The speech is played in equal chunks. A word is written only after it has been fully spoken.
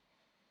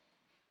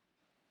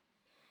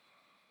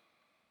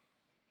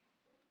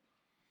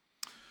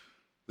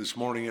This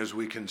morning, as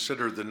we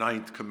consider the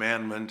ninth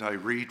commandment, I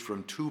read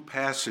from two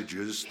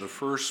passages, the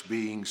first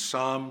being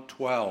Psalm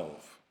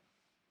 12.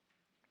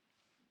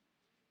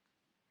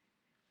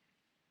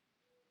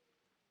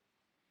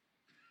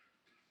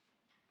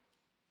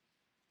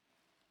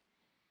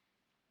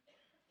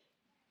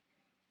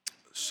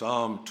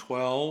 Psalm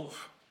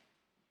 12.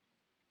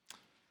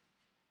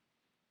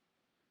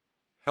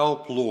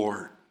 Help,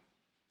 Lord,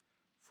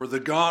 for the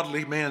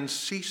godly man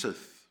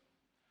ceaseth,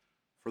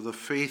 for the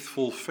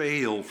faithful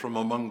fail from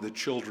among the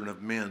children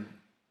of men.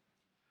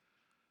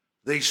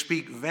 They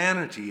speak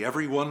vanity,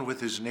 every one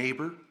with his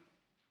neighbor.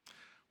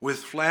 With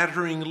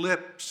flattering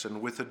lips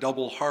and with a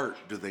double heart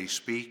do they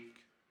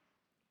speak.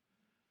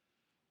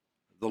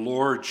 The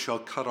Lord shall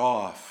cut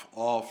off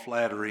all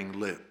flattering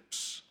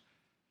lips,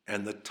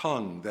 and the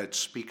tongue that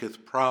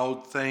speaketh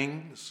proud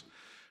things,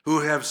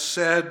 who have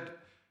said,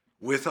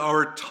 with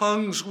our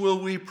tongues will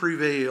we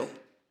prevail.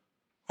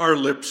 Our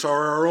lips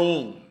are our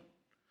own.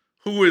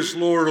 Who is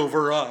Lord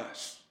over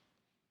us?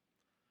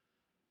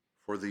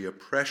 For the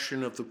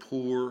oppression of the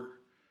poor,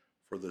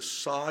 for the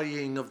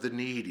sighing of the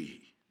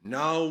needy,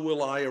 now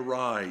will I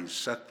arise,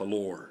 saith the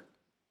Lord.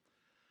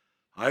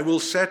 I will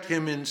set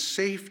him in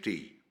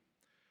safety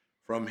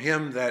from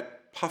him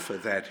that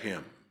puffeth at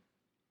him.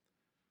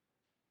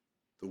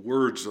 The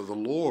words of the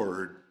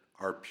Lord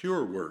are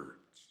pure words,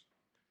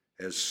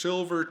 as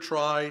silver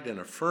tried in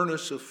a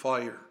furnace of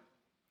fire,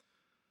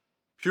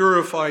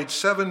 purified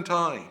 7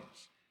 times.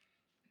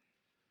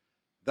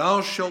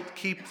 Thou shalt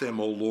keep them,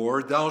 O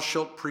Lord, thou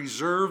shalt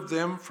preserve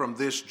them from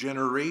this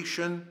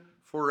generation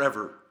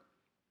forever.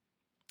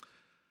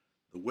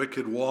 The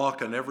wicked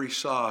walk on every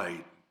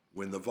side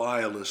when the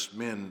vilest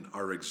men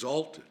are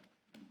exalted.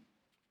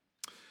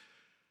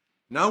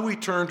 Now we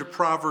turn to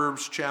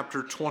Proverbs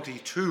chapter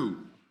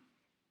 22.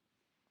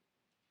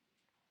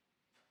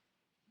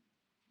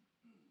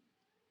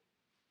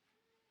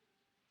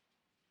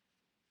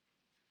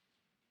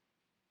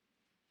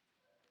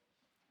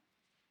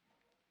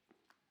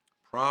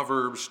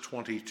 Proverbs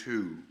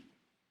 22.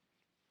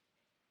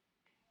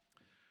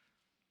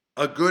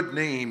 A good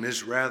name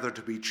is rather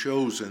to be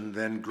chosen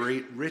than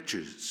great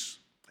riches,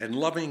 and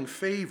loving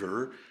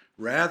favor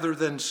rather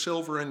than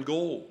silver and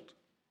gold.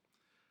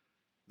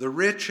 The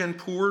rich and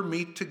poor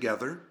meet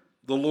together.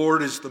 The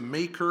Lord is the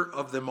maker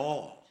of them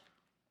all.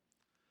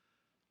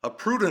 A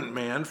prudent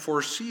man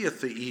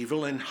foreseeth the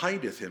evil and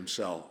hideth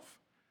himself,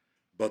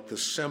 but the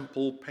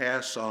simple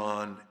pass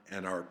on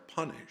and are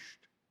punished.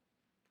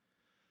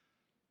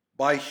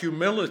 By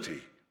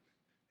humility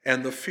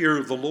and the fear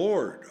of the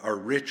Lord are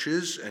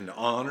riches and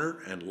honor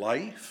and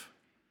life.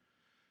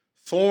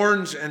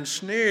 Thorns and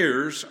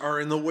snares are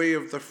in the way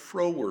of the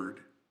froward.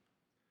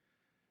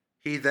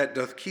 He that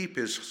doth keep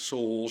his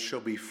soul shall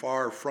be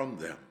far from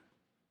them.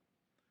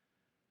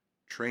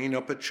 Train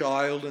up a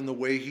child in the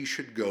way he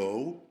should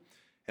go,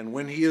 and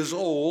when he is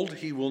old,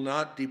 he will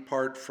not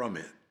depart from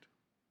it.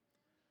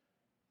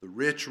 The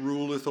rich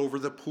ruleth over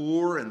the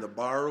poor, and the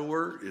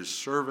borrower is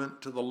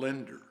servant to the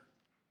lender.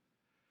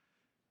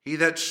 He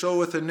that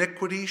soweth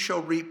iniquity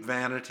shall reap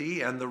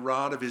vanity, and the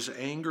rod of his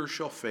anger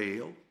shall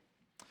fail.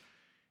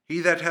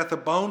 He that hath a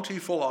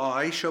bountiful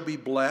eye shall be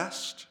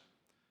blessed,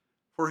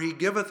 for he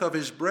giveth of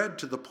his bread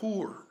to the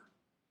poor.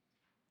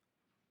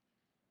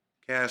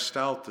 Cast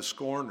out the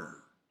scorner,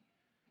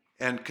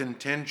 and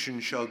contention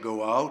shall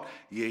go out,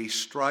 yea,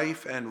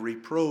 strife and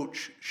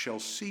reproach shall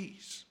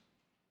cease.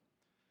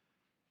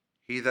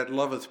 He that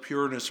loveth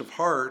pureness of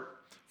heart,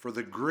 for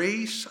the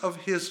grace of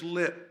his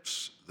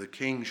lips, the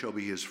king shall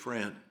be his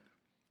friend.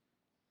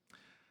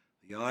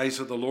 The eyes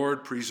of the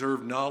Lord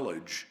preserve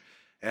knowledge,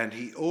 and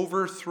he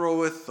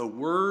overthroweth the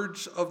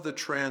words of the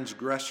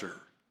transgressor.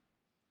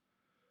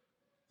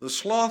 The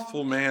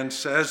slothful man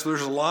says,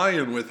 there's a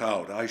lion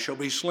without, I shall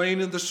be slain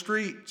in the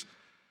streets.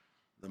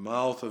 The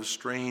mouth of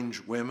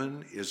strange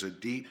women is a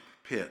deep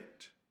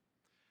pit.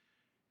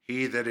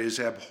 He that is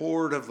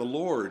abhorred of the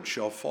Lord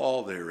shall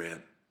fall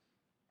therein.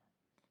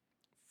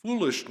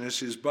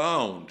 Foolishness is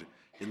bound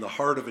in the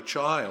heart of a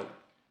child,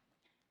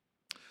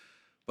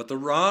 but the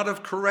rod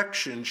of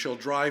correction shall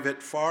drive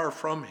it far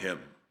from him.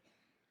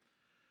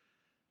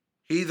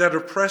 He that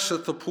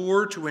oppresseth the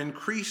poor to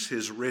increase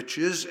his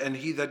riches, and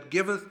he that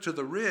giveth to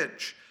the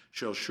rich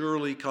shall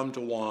surely come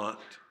to want.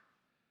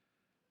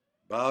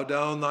 Bow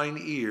down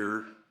thine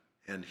ear,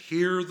 and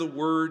hear the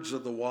words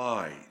of the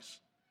wise,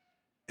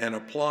 and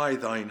apply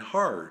thine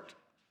heart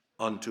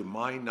unto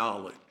my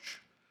knowledge.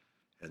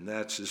 And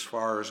that's as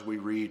far as we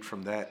read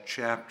from that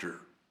chapter.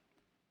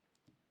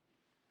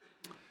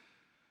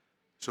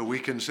 So we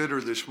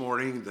consider this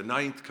morning the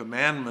ninth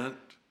commandment,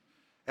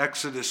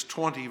 Exodus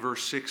 20,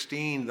 verse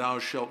 16, thou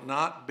shalt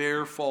not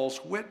bear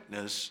false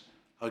witness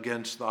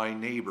against thy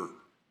neighbor.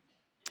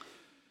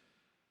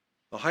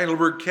 The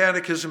Heidelberg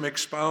Catechism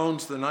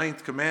expounds the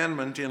ninth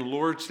commandment in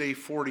Lord's Day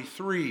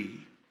 43.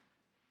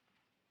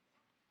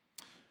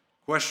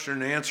 Question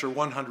and answer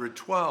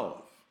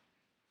 112.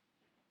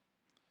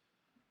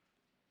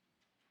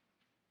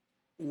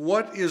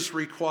 What is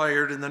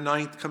required in the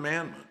ninth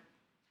commandment?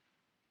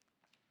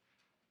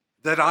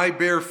 that I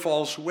bear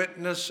false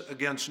witness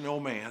against no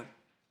man,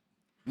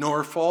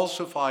 nor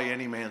falsify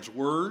any man's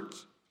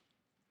words,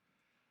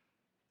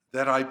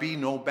 that I be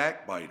no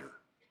backbiter,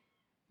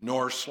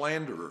 nor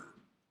slanderer,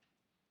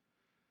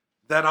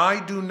 that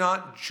I do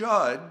not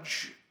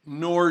judge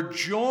nor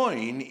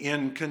join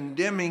in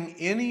condemning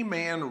any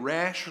man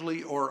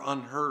rashly or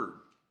unheard,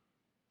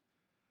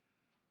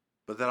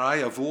 but that I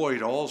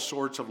avoid all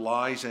sorts of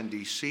lies and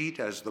deceit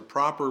as the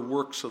proper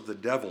works of the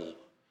devil,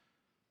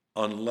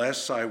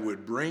 unless I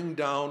would bring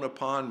down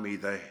upon me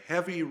the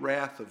heavy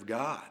wrath of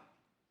God.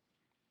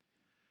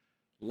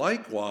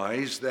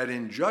 Likewise, that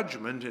in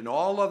judgment and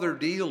all other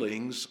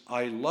dealings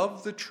I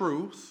love the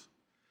truth,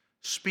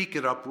 speak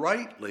it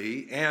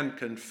uprightly, and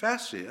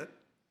confess it.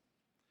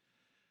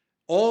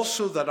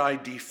 Also that I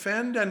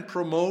defend and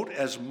promote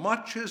as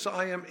much as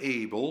I am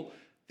able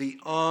the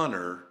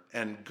honor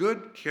and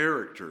good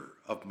character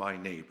of my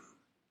neighbor.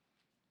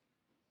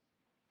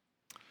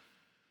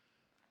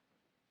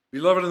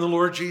 Beloved in the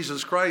Lord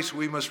Jesus Christ,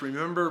 we must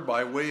remember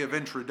by way of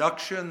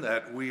introduction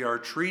that we are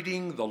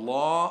treating the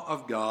law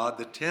of God,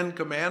 the Ten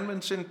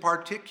Commandments in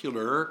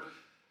particular,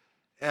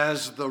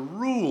 as the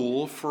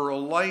rule for a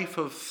life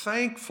of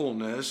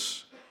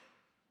thankfulness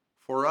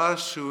for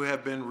us who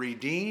have been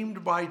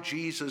redeemed by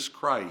Jesus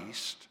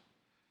Christ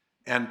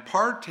and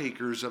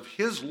partakers of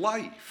his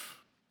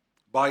life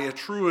by a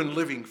true and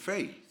living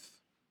faith.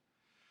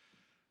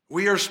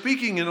 We are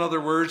speaking, in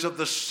other words, of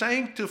the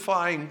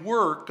sanctifying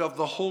work of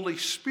the Holy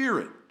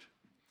Spirit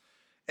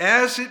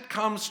as it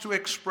comes to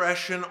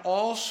expression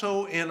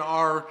also in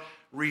our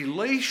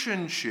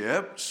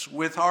relationships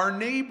with our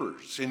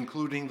neighbors,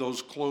 including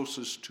those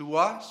closest to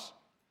us,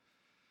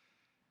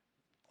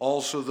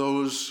 also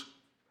those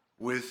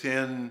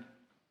within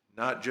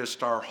not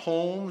just our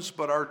homes,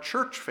 but our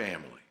church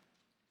family.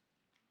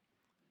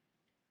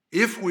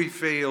 If we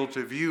fail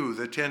to view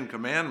the Ten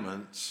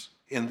Commandments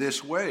in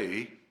this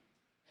way,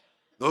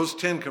 those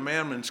Ten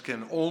Commandments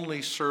can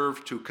only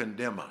serve to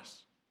condemn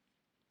us.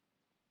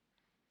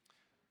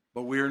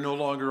 But we are no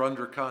longer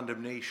under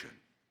condemnation.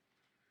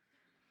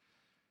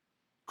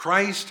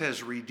 Christ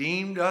has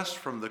redeemed us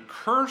from the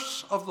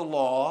curse of the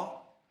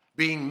law,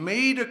 being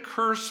made a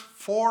curse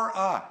for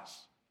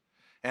us,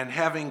 and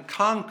having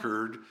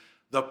conquered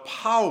the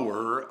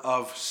power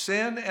of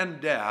sin and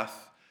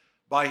death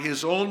by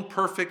his own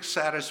perfect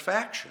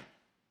satisfaction.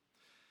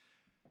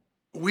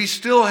 We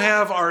still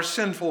have our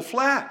sinful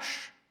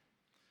flesh,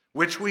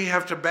 which we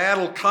have to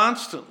battle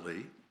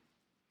constantly.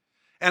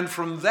 And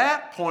from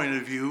that point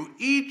of view,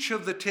 each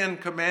of the Ten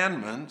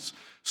Commandments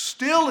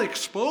still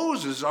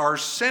exposes our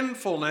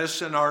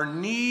sinfulness and our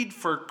need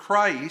for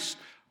Christ,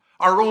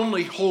 our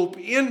only hope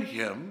in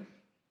him.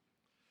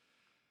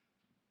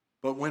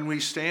 But when we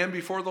stand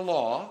before the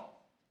law,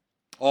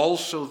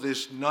 also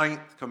this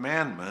ninth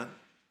commandment,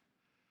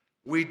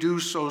 we do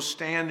so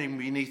standing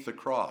beneath the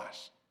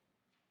cross.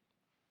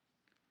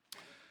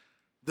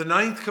 The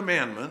ninth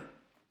commandment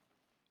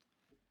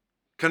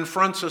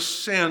confronts a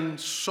sin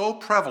so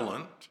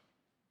prevalent,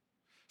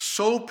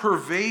 so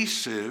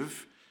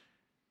pervasive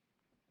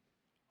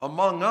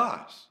among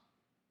us,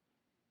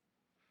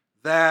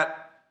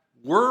 that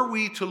were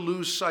we to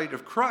lose sight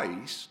of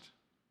Christ,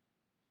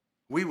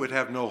 we would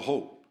have no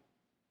hope.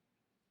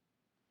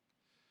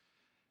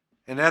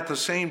 And at the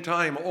same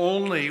time,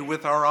 only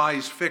with our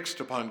eyes fixed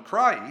upon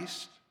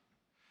Christ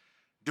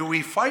do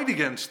we fight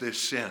against this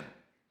sin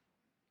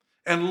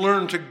and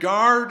learn to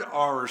guard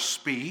our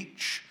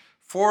speech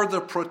for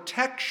the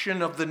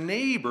protection of the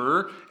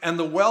neighbor and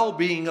the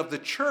well-being of the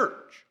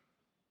church.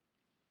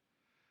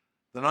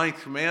 The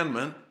ninth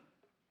commandment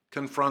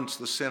confronts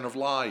the sin of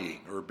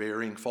lying or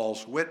bearing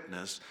false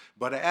witness,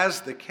 but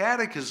as the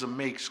Catechism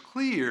makes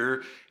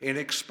clear in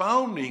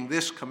expounding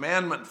this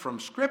commandment from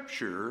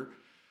Scripture,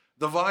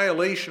 the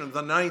violation of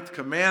the ninth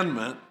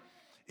commandment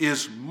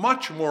is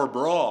much more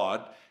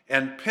broad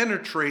and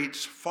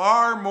penetrates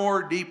far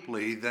more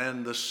deeply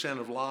than the sin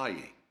of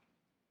lying.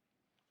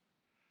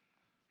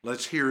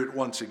 Let's hear it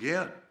once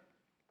again.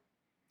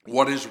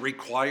 What is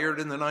required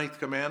in the ninth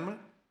commandment?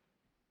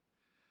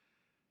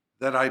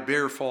 That I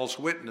bear false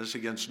witness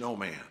against no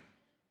man,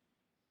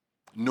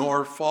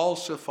 nor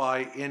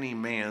falsify any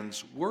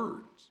man's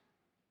words.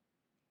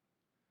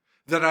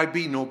 That I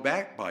be no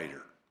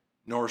backbiter,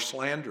 nor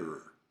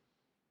slanderer.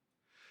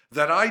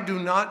 That I do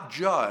not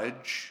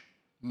judge,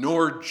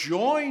 nor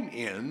join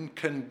in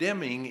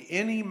condemning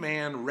any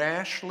man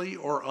rashly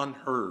or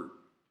unheard,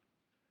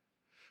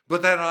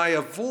 but that I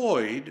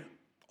avoid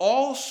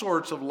all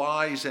sorts of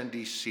lies and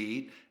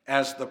deceit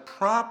as the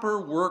proper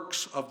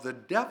works of the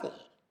devil,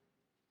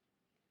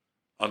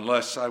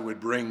 unless I would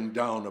bring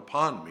down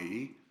upon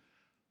me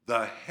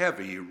the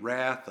heavy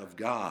wrath of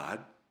God.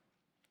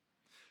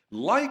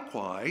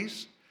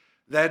 Likewise,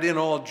 that in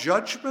all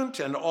judgment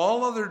and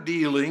all other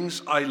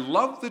dealings I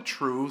love the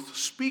truth,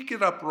 speak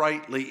it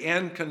uprightly,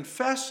 and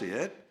confess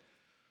it,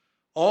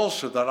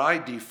 also that I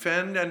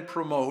defend and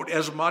promote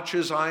as much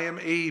as I am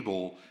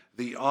able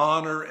the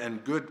honor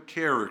and good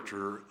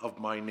character of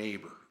my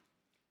neighbor.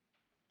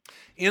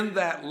 In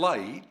that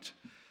light,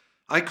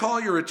 I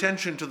call your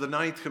attention to the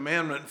ninth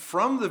commandment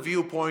from the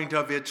viewpoint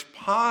of its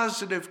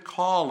positive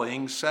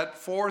calling set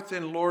forth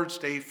in Lord's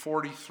Day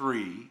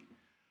 43,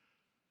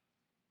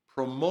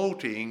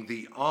 promoting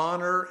the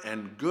honor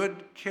and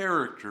good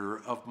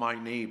character of my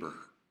neighbor.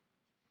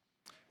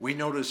 We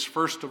notice,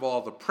 first of all,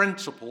 the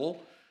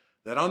principle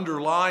that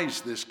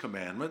underlies this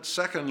commandment.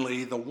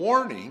 Secondly, the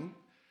warning.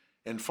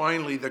 And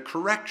finally, the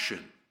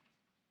correction,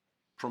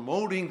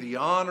 promoting the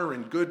honor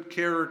and good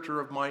character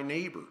of my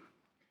neighbor.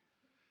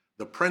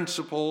 The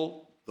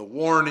principle, the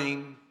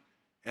warning,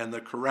 and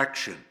the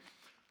correction.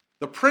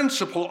 The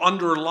principle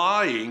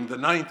underlying the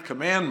ninth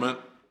commandment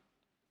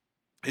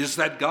is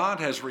that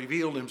God has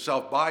revealed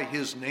himself by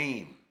his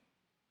name,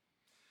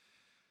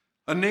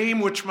 a name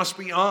which must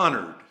be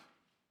honored,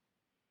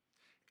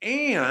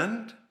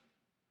 and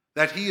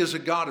that he is a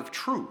God of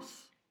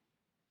truth.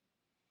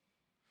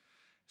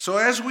 So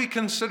as we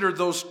consider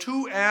those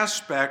two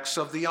aspects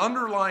of the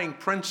underlying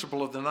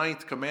principle of the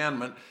ninth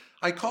commandment,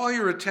 I call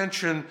your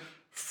attention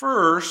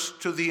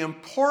first to the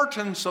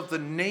importance of the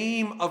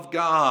name of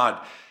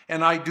God.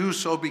 And I do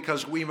so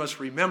because we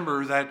must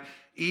remember that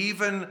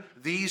even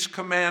these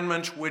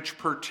commandments which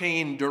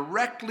pertain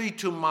directly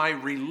to my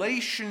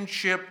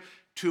relationship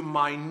to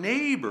my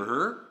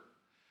neighbor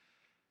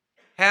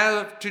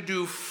have to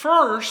do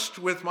first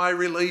with my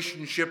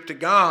relationship to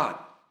God.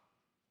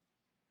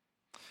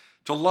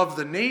 To love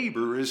the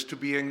neighbor is to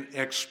be an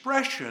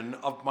expression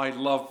of my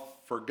love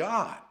for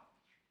God.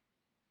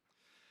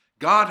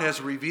 God has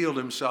revealed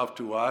himself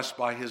to us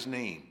by his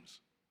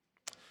names.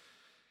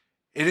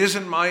 It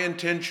isn't my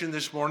intention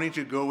this morning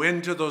to go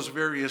into those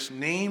various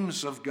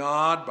names of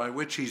God by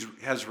which he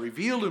has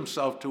revealed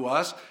himself to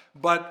us,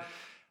 but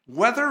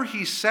whether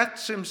he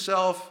sets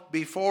himself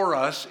before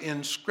us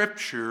in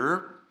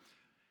Scripture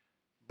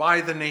by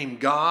the name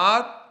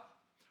God,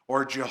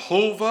 or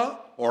Jehovah,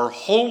 or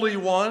Holy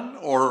One,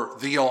 or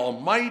the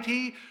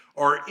Almighty,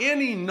 or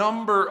any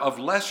number of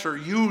lesser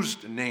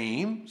used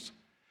names,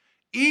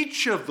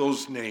 each of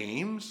those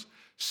names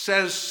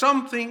says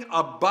something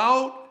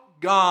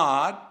about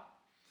God,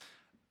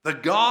 the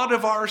God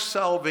of our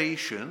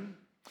salvation,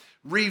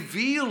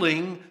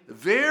 revealing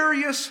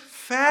various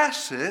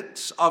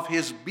facets of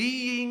his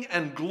being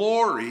and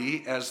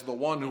glory as the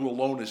one who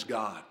alone is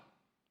God.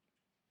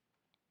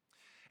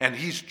 And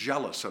he's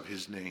jealous of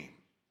his name.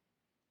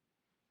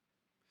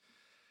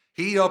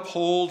 He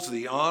upholds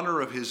the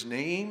honor of his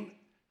name,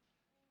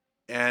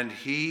 and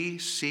he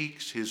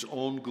seeks his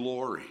own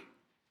glory.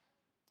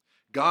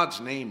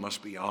 God's name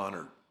must be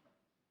honored.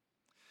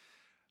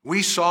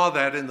 We saw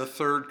that in the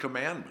third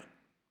commandment.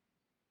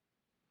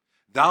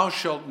 Thou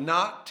shalt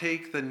not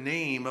take the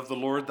name of the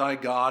Lord thy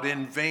God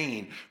in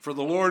vain, for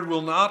the Lord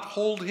will not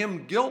hold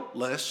him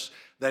guiltless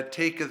that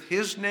taketh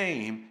his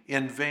name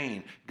in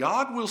vain.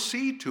 God will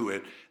see to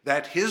it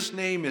that his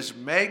name is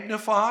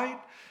magnified,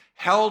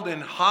 held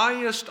in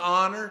highest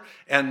honor,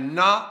 and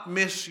not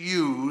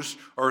misused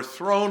or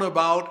thrown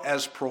about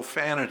as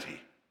profanity.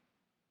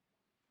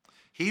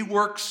 He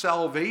works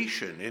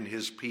salvation in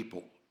his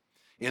people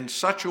in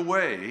such a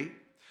way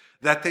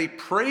that they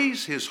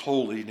praise his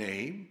holy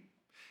name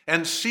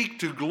and seek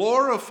to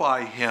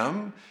glorify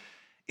him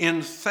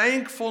in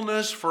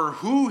thankfulness for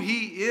who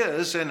he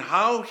is and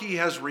how he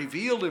has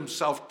revealed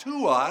himself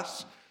to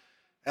us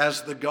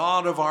as the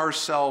God of our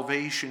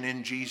salvation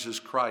in Jesus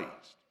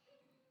Christ.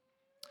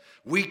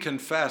 We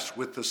confess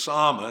with the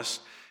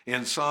psalmist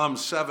in Psalm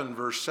 7,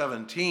 verse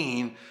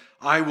 17,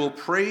 I will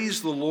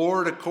praise the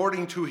Lord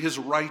according to his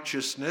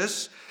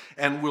righteousness,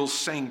 and will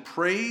sing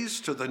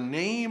praise to the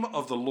name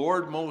of the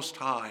Lord Most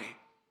High.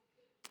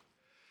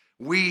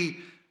 We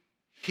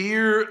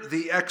hear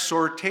the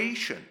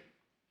exhortation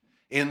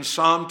in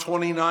Psalm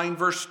 29,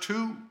 verse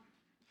 2.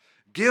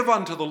 Give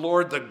unto the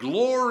Lord the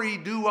glory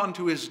due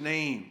unto his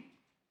name.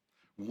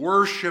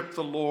 Worship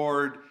the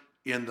Lord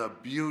in the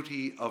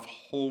beauty of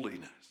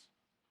holiness.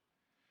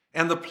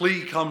 And the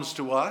plea comes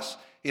to us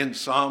in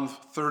Psalm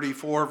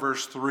 34,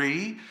 verse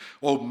 3.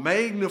 Oh,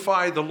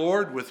 magnify the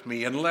Lord with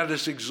me, and let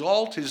us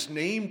exalt his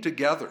name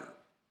together.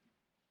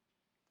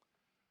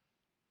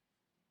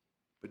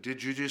 But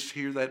did you just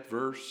hear that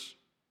verse?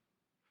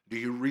 Do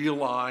you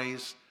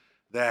realize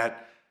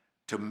that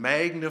to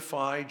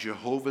magnify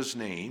Jehovah's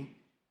name,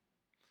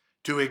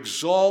 to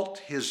exalt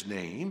his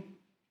name,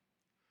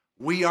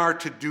 we are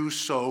to do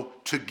so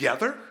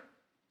together?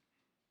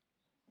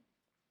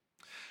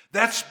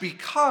 That's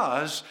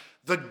because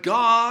the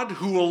God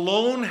who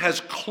alone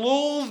has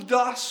clothed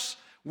us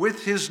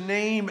with his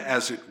name,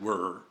 as it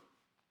were,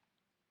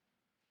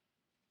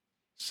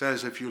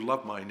 says, if you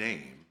love my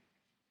name,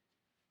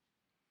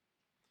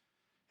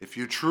 if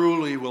you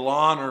truly will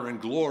honor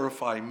and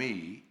glorify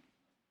me,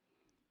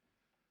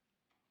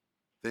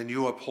 then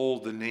you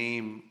uphold the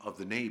name of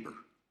the neighbor.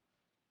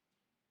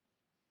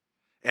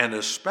 And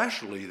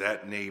especially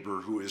that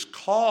neighbor who is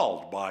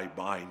called by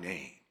my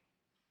name,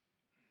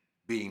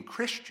 being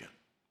Christian.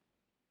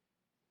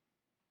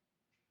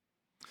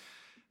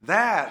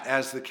 That,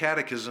 as the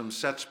Catechism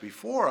sets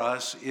before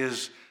us,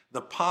 is the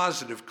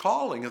positive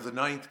calling of the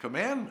ninth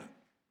commandment.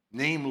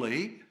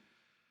 Namely,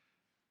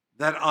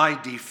 that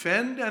I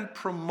defend and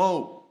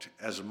promote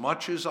as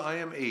much as I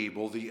am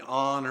able the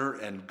honor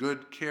and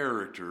good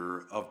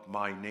character of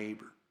my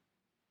neighbor.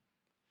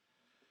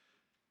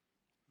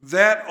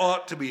 That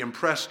ought to be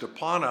impressed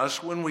upon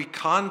us when we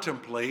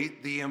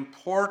contemplate the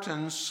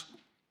importance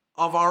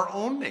of our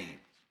own name.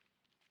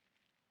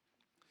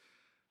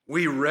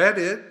 We read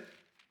it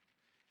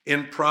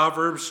in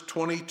Proverbs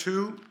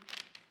 22,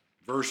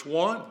 verse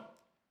 1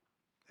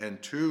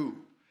 and 2.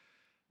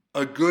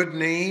 A good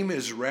name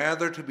is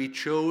rather to be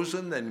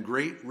chosen than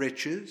great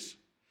riches,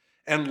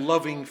 and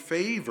loving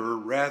favor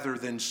rather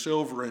than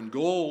silver and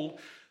gold.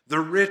 The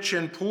rich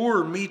and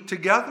poor meet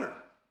together.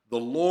 The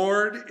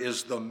Lord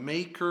is the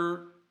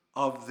maker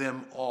of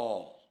them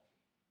all.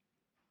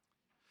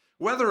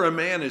 Whether a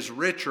man is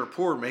rich or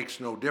poor makes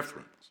no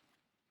difference.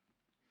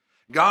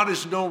 God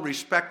is no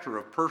respecter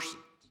of persons.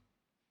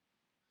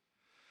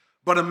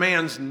 But a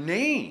man's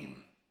name,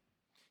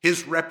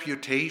 his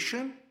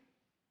reputation,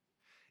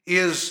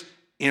 is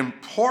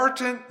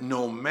important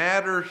no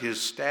matter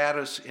his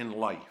status in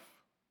life.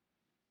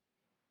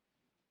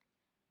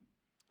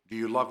 Do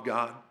you love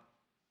God?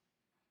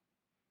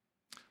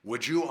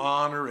 Would you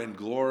honor and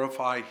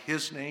glorify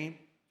his name?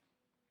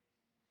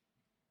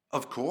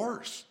 Of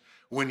course,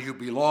 when you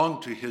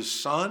belong to his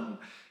Son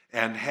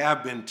and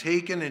have been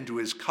taken into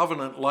his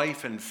covenant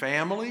life and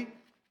family.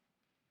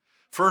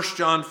 1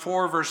 John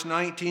 4 verse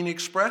 19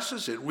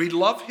 expresses it. We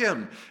love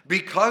him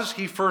because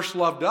he first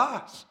loved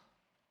us.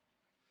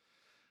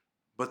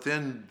 But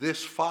then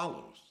this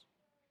follows.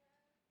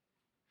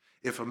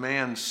 If a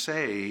man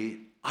say,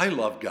 I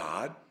love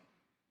God,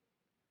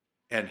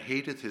 and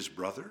hateth his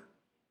brother,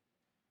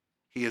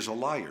 he is a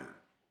liar.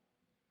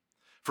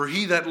 For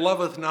he that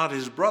loveth not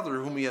his brother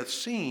whom he hath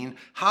seen,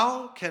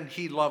 how can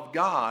he love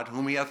God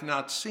whom he hath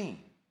not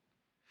seen?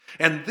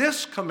 And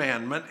this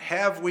commandment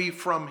have we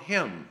from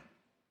him,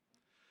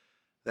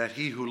 that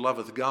he who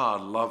loveth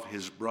God love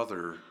his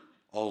brother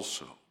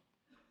also.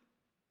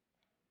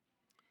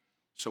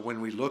 So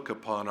when we look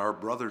upon our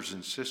brothers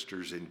and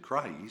sisters in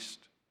Christ,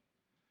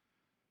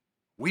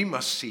 we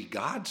must see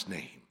God's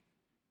name.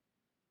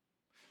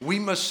 We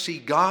must see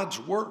God's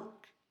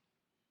work.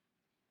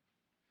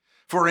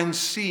 For in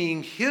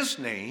seeing his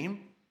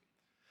name,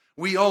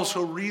 we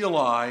also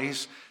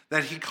realize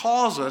that he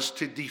calls us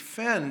to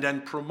defend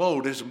and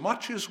promote as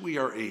much as we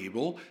are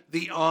able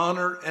the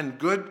honor and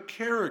good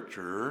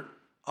character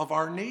of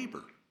our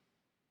neighbor.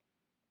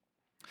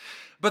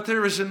 But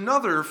there is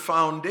another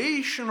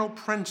foundational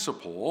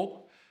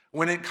principle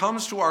when it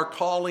comes to our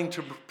calling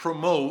to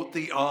promote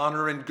the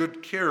honor and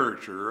good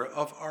character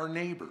of our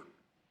neighbor.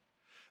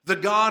 The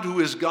God who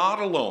is God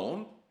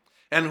alone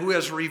and who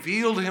has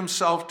revealed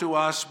himself to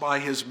us by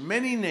his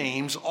many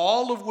names,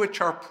 all of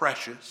which are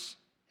precious,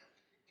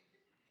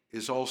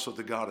 is also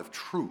the God of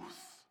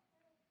truth.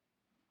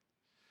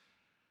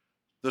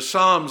 The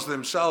Psalms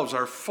themselves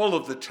are full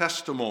of the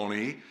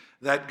testimony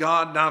that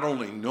God not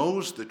only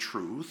knows the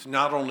truth,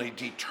 not only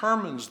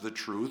determines the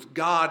truth,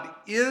 God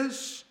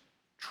is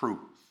truth.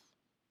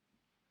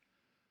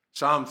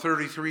 Psalm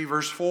 33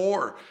 verse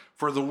 4,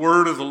 for the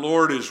word of the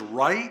Lord is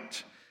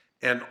right,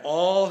 and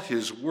all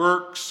his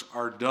works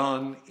are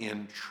done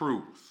in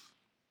truth.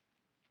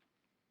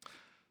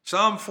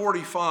 Psalm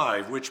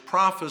 45, which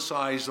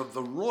prophesies of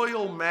the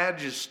royal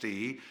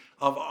majesty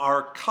of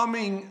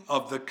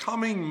the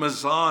coming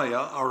Messiah,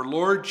 our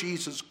Lord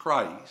Jesus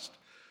Christ,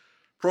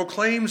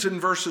 proclaims in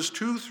verses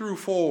 2 through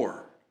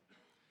 4,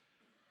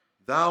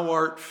 Thou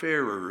art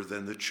fairer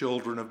than the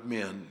children of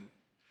men.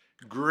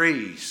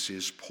 Grace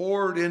is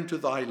poured into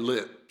thy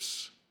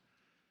lips.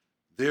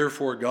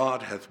 Therefore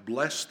God hath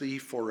blessed thee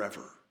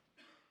forever.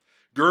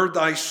 Gird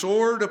thy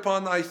sword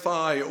upon thy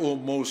thigh, O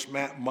most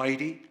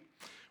mighty,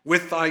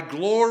 with thy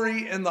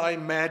glory and thy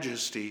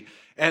majesty,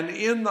 and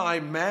in thy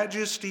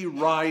majesty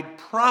ride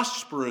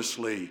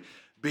prosperously,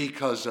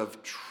 because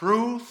of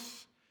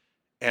truth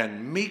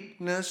and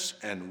meekness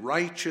and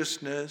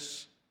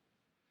righteousness,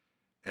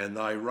 and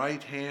thy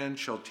right hand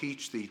shall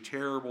teach thee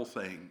terrible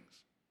things.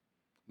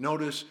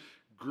 Notice,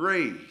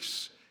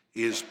 grace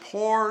is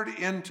poured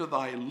into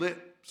thy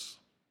lips.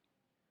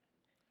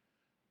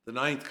 The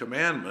ninth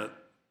commandment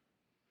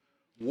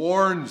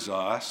warns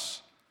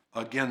us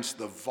against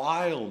the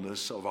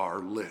vileness of our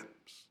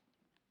lips.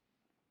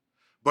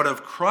 But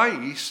of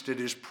Christ it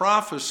is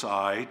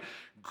prophesied,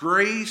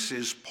 grace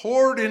is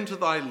poured into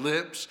thy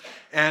lips,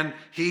 and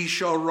he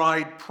shall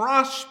ride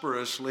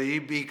prosperously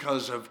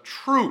because of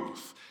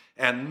truth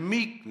and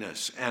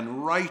meekness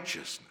and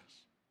righteousness.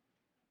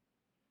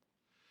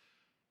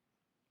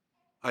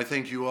 I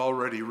think you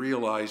already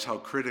realize how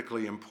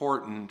critically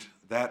important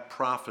that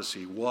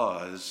prophecy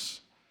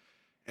was,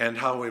 and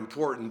how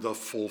important the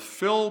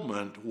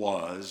fulfillment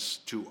was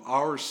to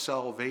our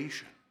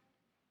salvation.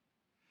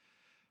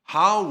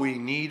 How we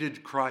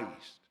needed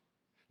Christ,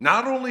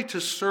 not only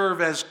to serve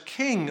as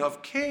King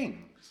of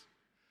Kings,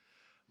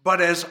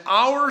 but as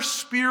our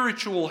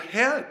spiritual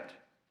head,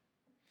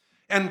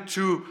 and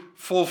to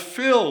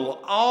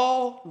fulfill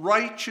all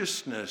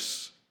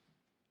righteousness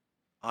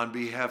on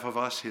behalf of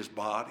us, his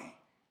body.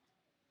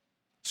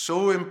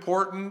 so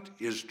important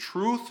is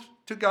truth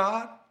to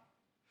God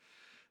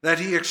that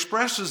he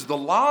expresses the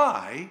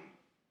lie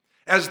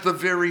as the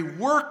very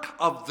work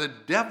of the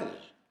devil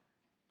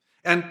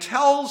and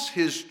tells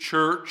his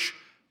church,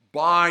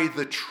 buy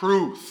the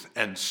truth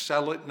and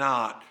sell it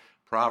not.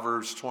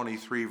 Proverbs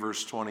 23,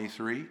 verse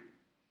 23.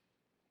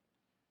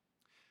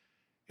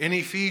 In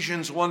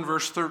Ephesians 1,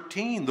 verse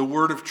 13, the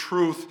word of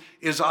truth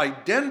is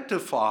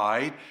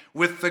identified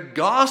with the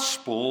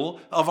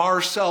gospel of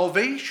our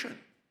salvation.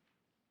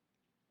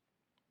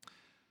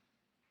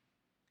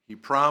 He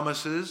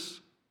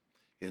promises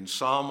in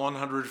Psalm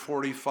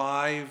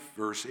 145,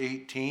 verse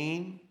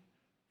 18,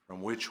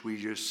 from which we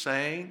just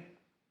sang,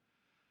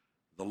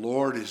 the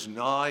Lord is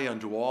nigh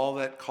unto all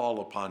that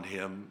call upon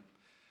him,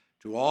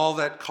 to all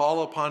that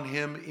call upon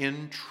him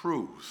in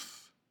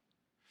truth.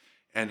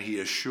 And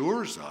he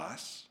assures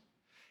us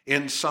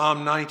in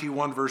Psalm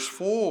 91, verse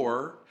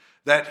 4,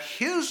 that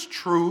his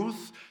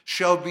truth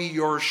shall be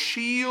your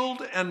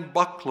shield and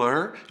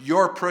buckler,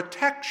 your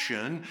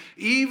protection,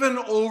 even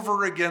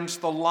over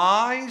against the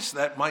lies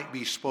that might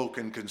be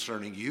spoken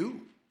concerning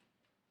you.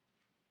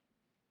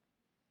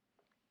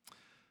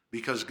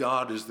 Because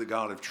God is the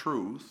God of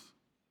truth,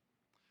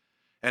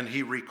 and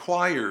he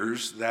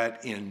requires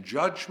that in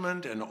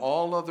judgment and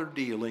all other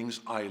dealings,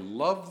 I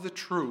love the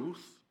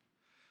truth,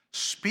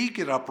 speak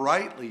it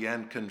uprightly,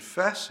 and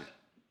confess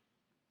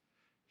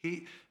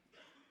it.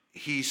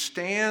 He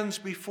stands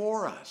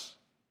before us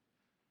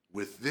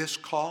with this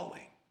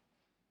calling.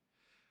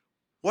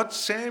 What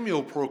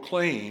Samuel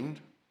proclaimed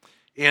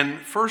in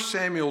 1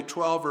 Samuel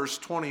 12, verse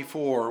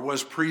 24,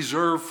 was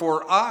preserved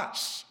for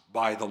us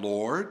by the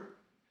Lord.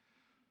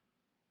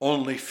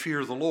 Only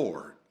fear the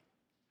Lord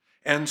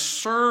and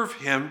serve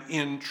him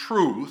in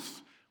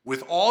truth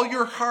with all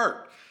your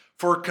heart,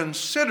 for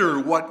consider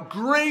what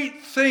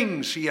great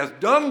things he hath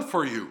done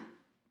for you.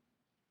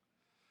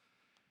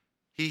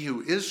 He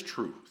who is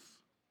truth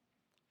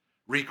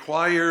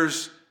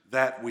requires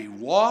that we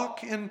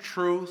walk in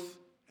truth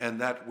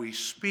and that we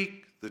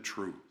speak the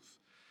truth.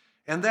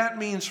 And that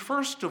means,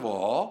 first of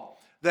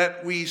all,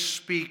 that we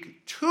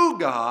speak to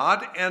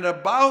God and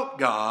about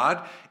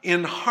God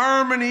in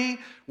harmony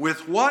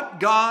with what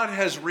God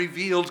has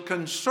revealed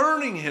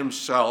concerning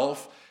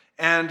himself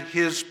and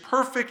his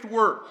perfect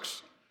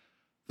works.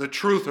 The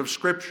truth of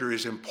Scripture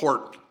is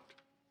important.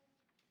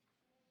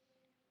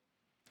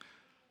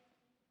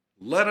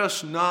 Let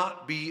us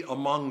not be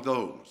among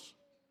those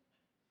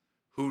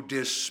who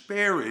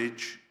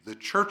disparage the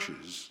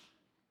churches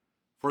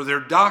for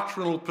their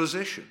doctrinal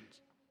positions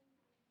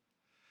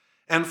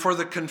and for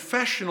the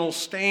confessional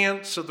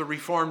stance of the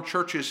Reformed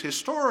churches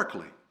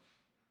historically.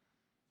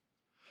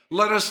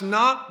 Let us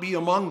not be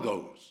among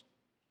those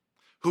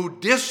who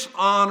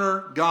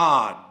dishonor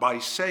God by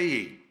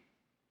saying,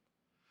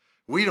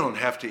 we don't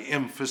have to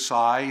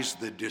emphasize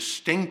the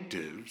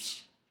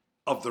distinctives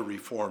of the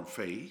Reformed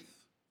faith.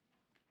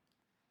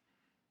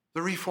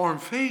 The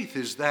Reformed faith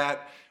is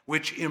that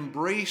which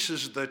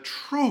embraces the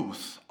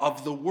truth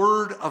of the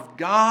Word of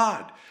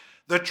God,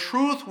 the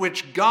truth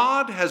which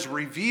God has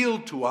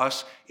revealed to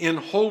us in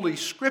Holy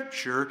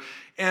Scripture,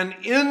 and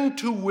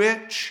into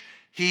which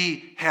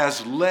he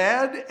has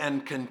led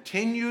and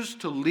continues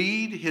to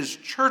lead his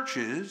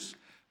churches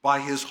by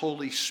his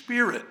Holy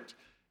Spirit.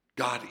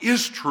 God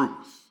is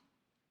truth.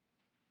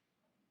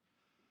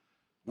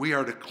 We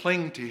are to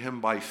cling to him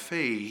by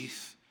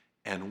faith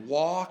and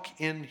walk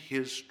in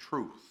his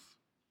truth.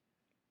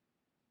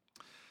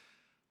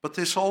 But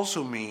this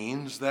also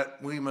means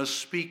that we must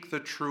speak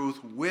the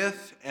truth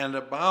with and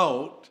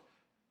about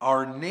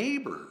our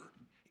neighbor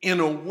in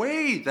a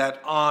way that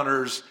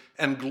honors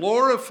and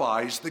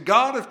glorifies the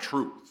God of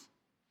truth.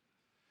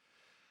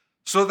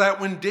 So that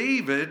when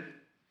David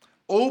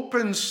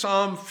opens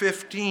Psalm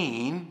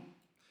 15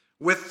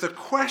 with the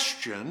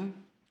question,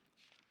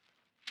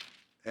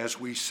 as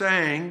we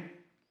sang,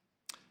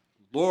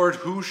 Lord,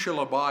 who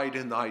shall abide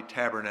in thy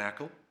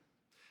tabernacle?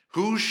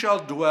 Who shall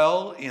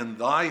dwell in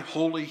thy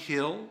holy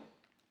hill?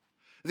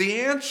 The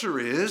answer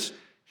is,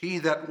 he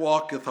that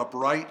walketh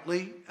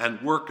uprightly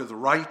and worketh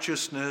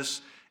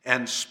righteousness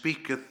and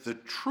speaketh the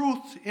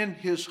truth in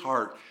his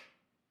heart.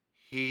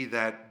 He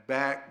that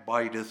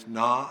backbiteth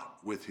not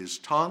with his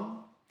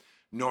tongue,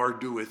 nor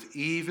doeth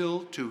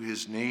evil to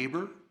his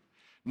neighbor,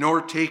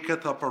 nor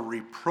taketh up a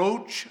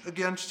reproach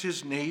against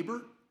his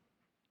neighbor.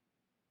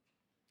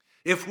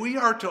 If we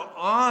are to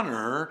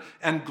honor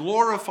and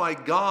glorify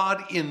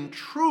God in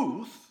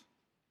truth,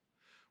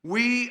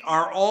 we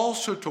are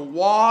also to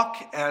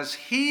walk as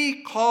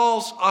he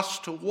calls us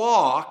to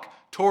walk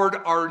toward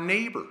our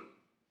neighbor.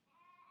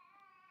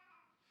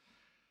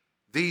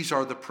 These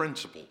are the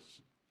principles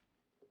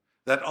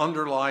that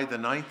underlie the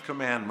ninth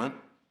commandment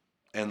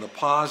and the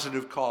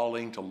positive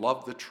calling to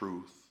love the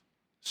truth,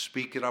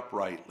 speak it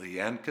uprightly,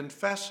 and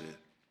confess it,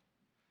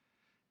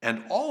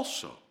 and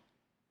also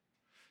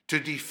to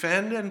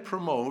defend and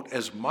promote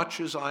as much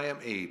as I am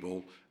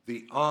able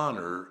the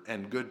honor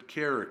and good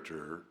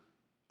character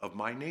of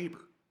my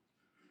neighbor.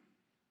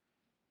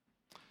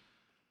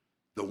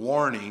 The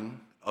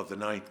warning of the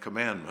ninth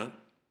commandment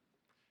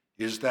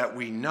is that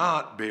we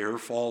not bear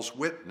false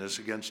witness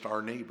against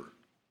our neighbor.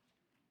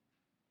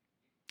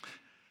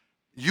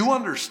 You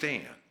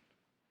understand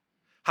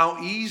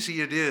how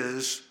easy it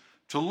is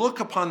to look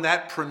upon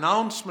that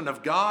pronouncement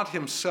of God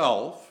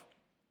himself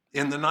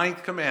in the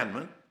 9th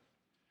commandment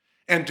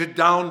and to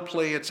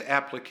downplay its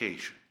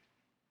application.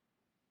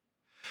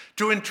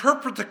 To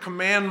interpret the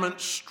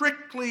commandment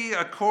strictly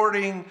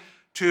according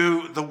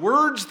to the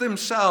words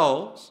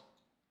themselves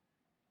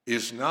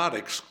is not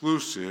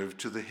exclusive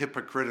to the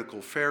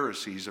hypocritical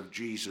Pharisees of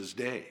Jesus'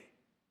 day.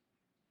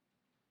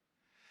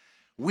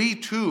 We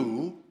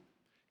too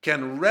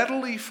can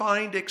readily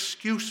find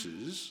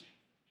excuses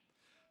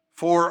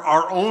for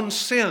our own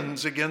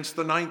sins against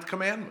the 9th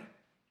commandment.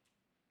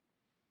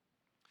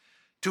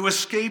 To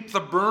escape the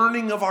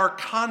burning of our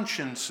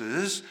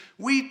consciences,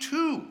 we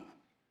too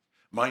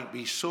might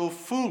be so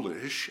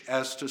foolish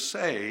as to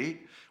say,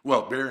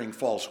 well, bearing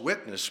false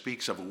witness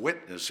speaks of a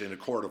witness in a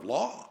court of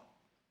law,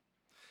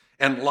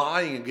 and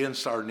lying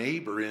against our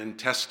neighbor in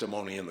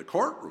testimony in the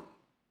courtroom.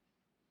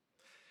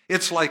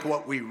 It's like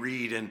what we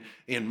read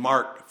in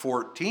Mark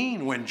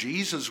 14 when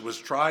Jesus was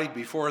tried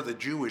before the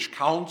Jewish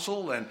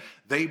council and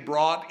they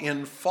brought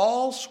in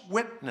false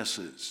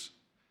witnesses.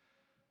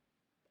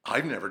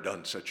 I've never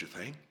done such a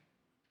thing.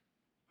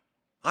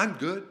 I'm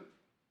good.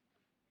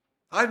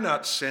 I've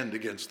not sinned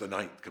against the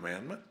 9th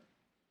commandment.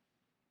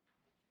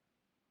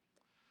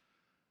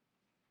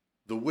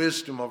 The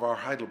wisdom of our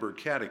Heidelberg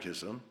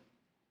Catechism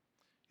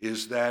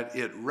is that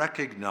it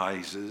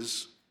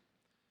recognizes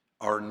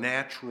our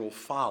natural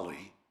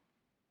folly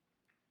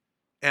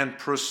and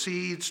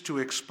proceeds to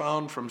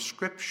expound from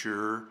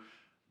Scripture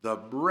the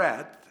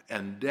breadth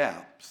and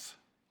depth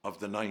of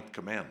the 9th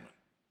commandment.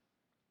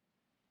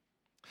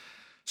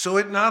 So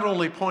it not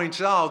only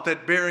points out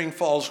that bearing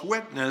false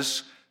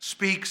witness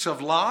speaks of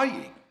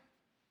lying,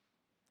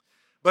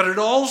 but it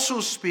also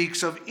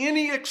speaks of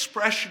any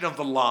expression of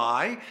the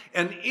lie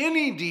and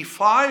any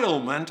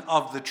defilement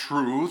of the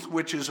truth,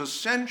 which is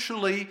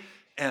essentially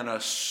an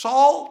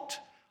assault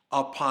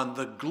upon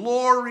the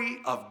glory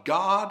of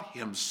God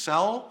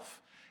himself,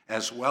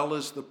 as well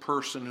as the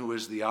person who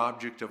is the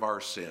object of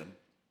our sin.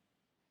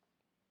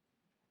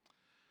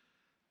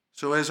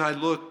 So as I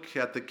look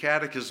at the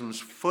Catechism's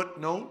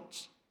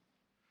footnotes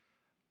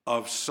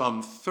of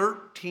some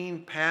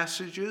 13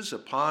 passages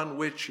upon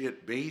which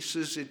it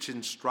bases its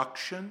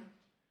instruction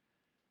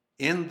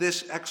in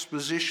this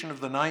exposition of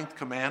the 9th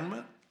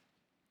commandment,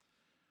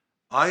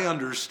 I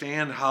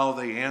understand how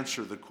they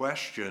answer the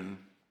question,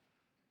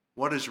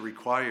 what is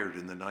required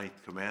in the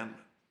 9th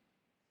commandment?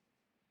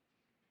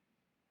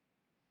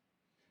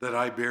 That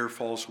I bear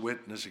false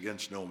witness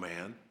against no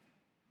man,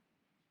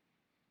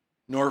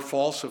 nor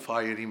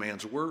falsify any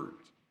man's words.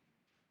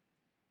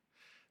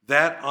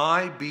 That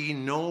I be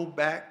no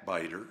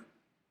backbiter,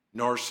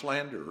 nor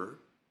slanderer.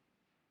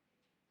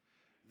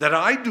 That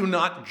I do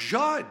not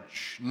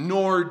judge,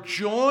 nor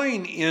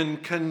join in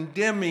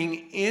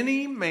condemning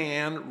any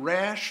man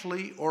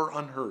rashly or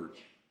unheard.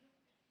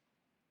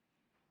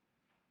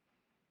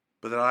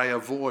 But that I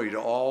avoid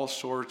all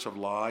sorts of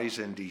lies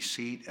and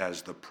deceit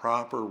as the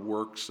proper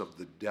works of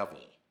the devil,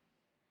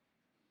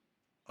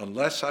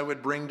 unless I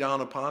would bring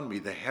down upon me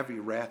the heavy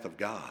wrath of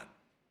God.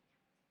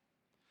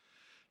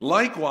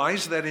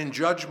 Likewise, that in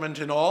judgment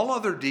and all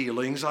other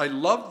dealings I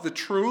love the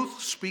truth,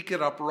 speak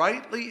it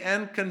uprightly,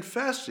 and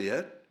confess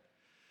it,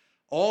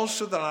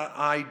 also that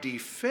I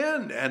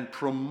defend and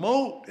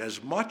promote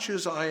as much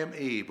as I am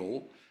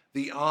able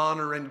the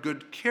honor and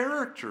good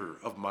character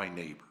of my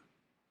neighbor.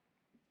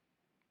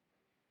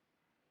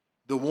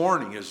 The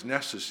warning is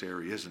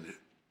necessary, isn't it?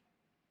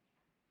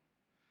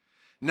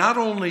 Not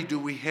only do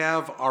we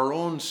have our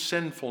own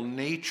sinful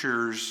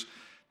natures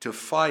to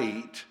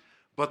fight,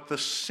 but the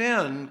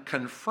sin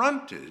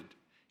confronted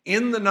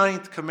in the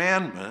 9th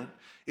commandment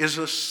is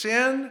a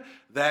sin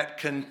that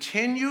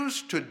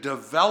continues to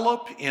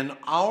develop in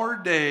our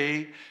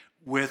day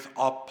with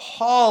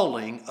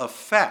appalling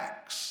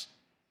effects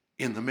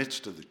in the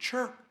midst of the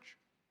church.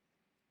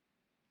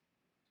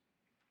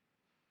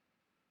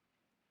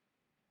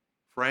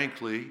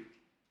 Frankly,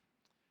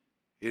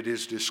 it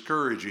is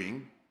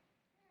discouraging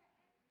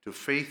to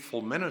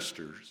faithful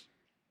ministers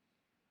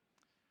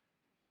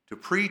to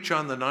preach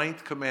on the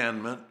 9th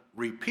commandment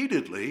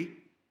repeatedly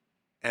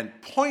and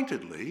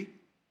pointedly,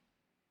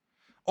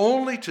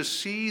 only to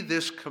see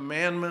this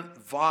commandment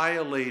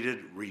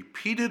violated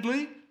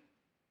repeatedly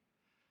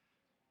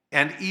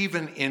and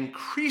even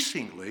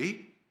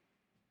increasingly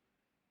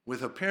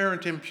with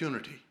apparent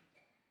impunity.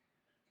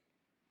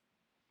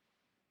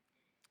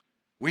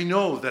 We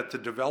know that the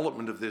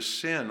development of this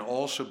sin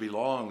also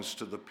belongs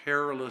to the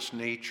perilous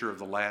nature of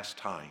the last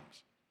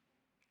times.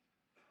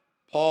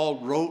 Paul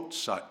wrote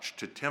such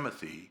to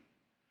Timothy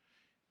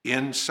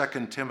in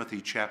 2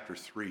 Timothy chapter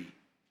 3.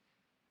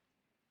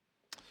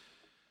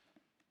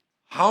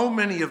 How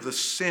many of the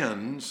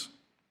sins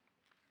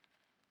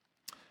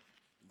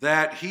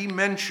that he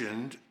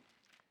mentioned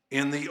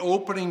in the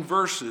opening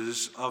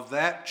verses of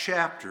that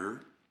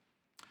chapter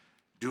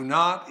do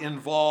not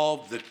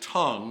involve the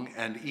tongue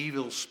and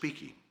evil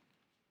speaking?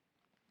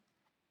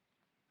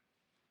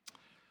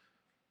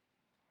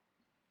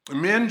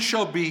 Men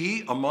shall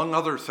be, among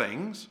other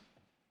things,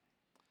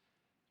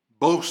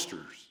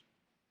 boasters,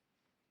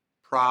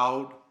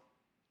 proud,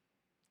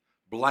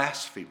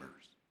 blasphemers,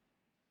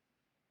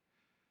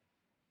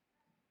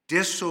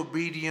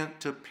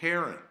 disobedient to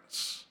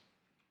parents.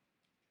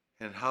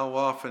 And how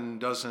often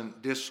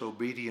doesn't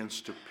disobedience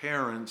to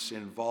parents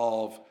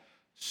involve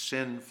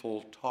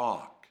sinful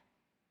talk,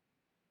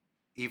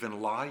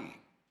 even lying?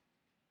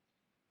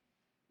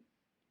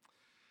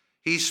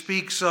 He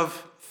speaks of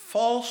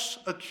false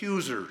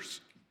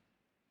accusers.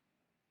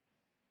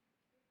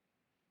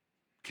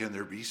 Can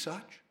there be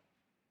such?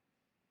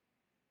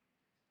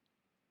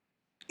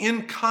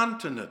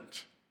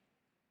 Incontinent,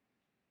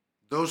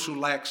 those who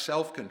lack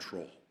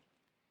self-control.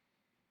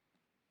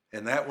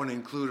 And that would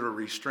include a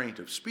restraint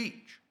of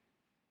speech.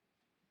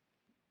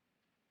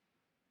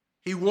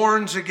 He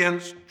warns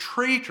against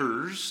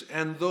traitors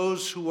and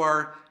those who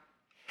are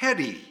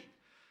heady,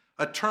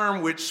 a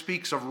term which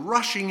speaks of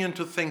rushing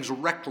into things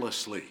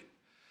recklessly,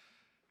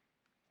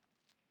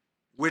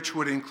 which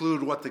would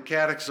include what the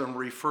Catechism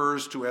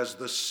refers to as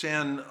the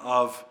sin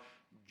of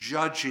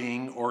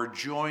judging or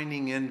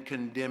joining in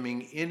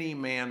condemning any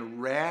man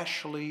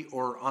rashly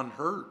or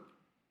unheard.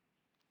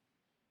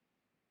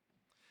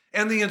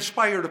 And the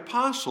inspired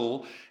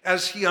apostle,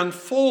 as he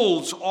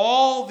unfolds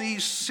all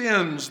these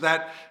sins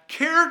that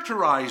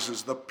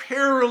characterizes the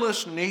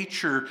perilous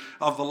nature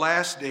of the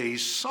last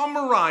days,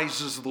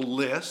 summarizes the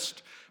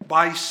list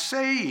by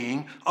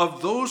saying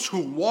of those who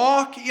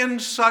walk in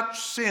such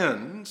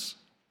sins,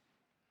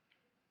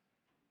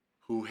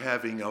 who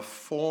having a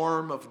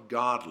form of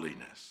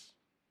godliness,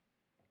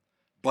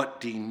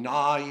 but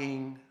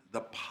denying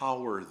the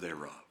power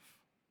thereof,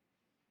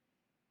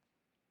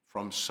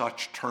 from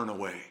such turn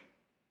away.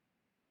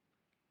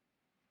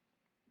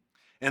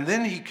 And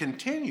then he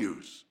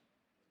continues,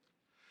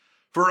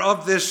 for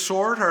of this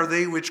sort are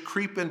they which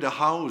creep into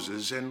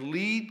houses and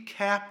lead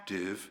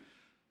captive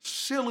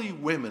silly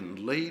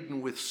women laden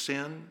with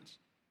sins,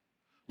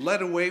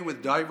 led away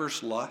with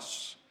diverse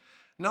lusts.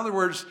 In other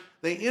words,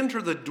 they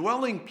enter the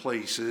dwelling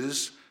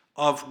places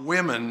of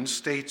women,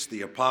 states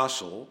the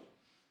apostle,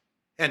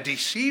 and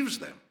deceives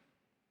them,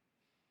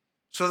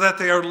 so that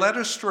they are led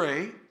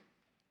astray,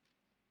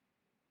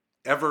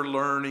 ever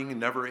learning,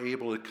 never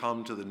able to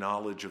come to the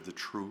knowledge of the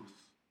truth.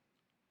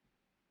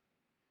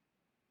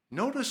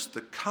 Notice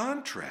the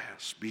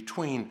contrast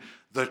between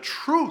the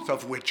truth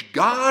of which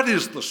God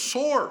is the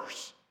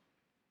source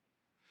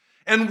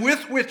and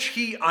with which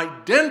he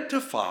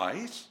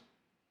identifies,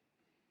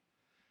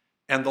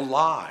 and the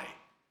lie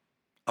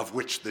of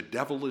which the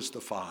devil is the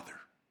father.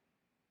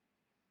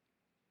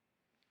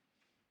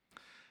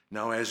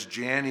 Now, as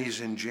Jannes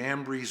and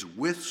Jambres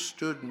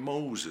withstood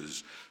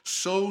Moses,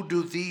 so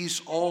do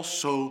these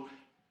also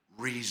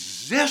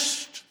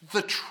resist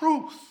the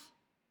truth.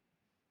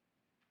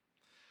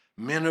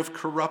 Men of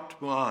corrupt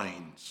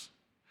minds,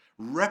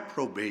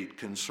 reprobate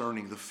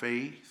concerning the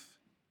faith.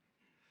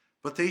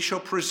 But they shall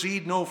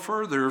proceed no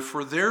further,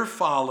 for their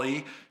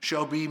folly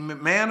shall be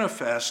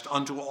manifest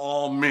unto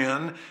all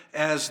men,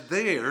 as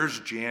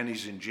theirs,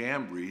 Jannes and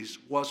Jambres,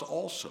 was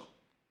also.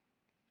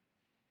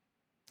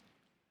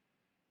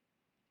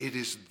 It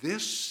is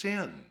this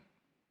sin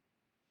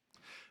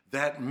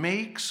that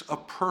makes a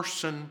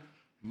person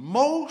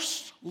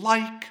most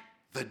like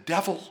the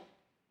devil.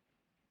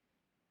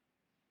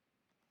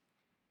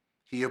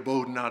 He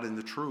abode not in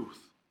the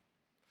truth,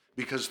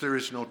 because there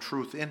is no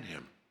truth in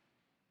him.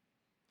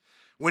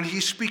 When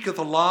he speaketh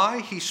a lie,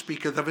 he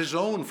speaketh of his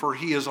own, for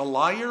he is a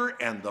liar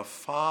and the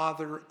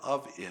father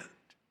of it.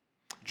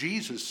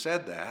 Jesus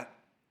said that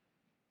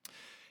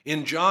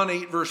in John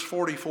 8, verse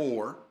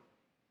 44,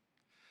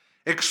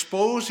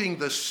 exposing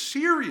the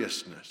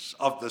seriousness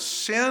of the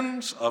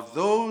sins of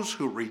those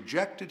who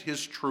rejected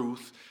his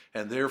truth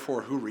and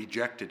therefore who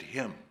rejected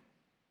him.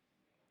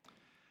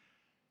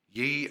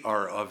 Ye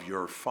are of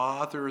your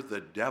father the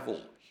devil,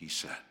 he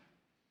said.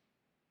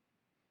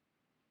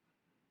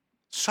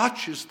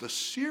 Such is the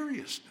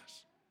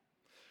seriousness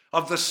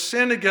of the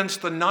sin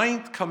against the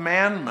ninth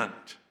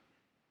commandment,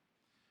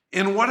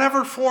 in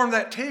whatever form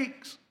that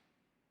takes.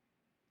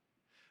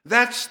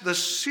 That's the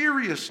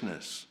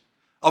seriousness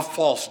of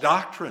false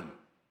doctrine,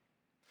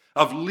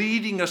 of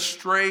leading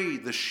astray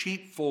the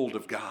sheepfold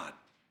of God.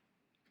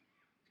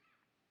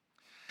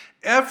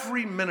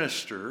 Every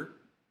minister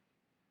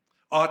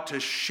ought to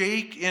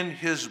shake in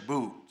his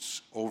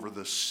boots over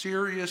the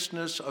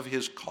seriousness of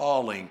his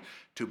calling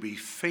to be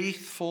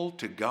faithful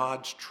to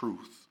God's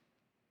truth.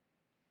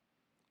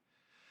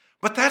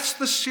 But that's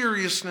the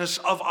seriousness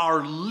of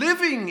our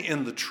living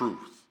in the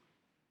truth,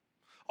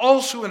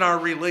 also in our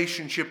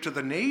relationship to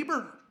the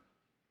neighbor,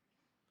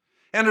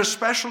 and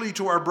especially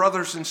to our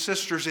brothers and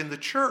sisters in the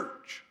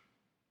church.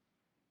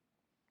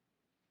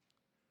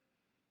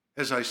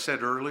 As I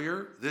said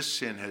earlier, this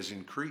sin has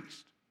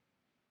increased.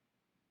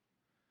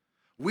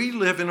 We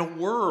live in a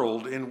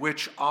world in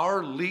which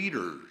our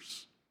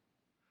leaders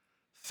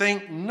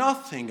think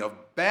nothing of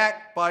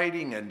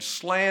backbiting and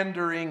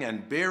slandering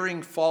and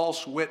bearing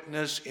false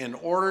witness in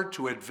order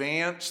to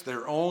advance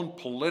their own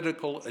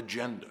political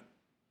agenda.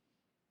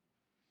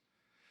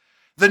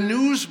 the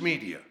news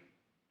media,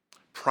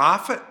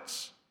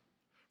 prophets,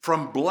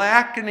 from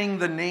blackening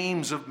the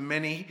names of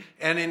many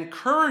and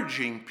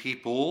encouraging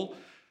people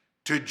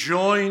to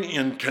join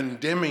in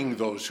condemning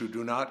those who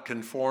do not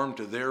conform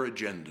to their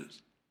agendas.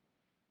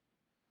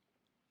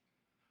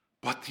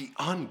 But the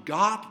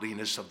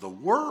ungodliness of the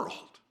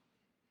world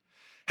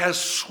has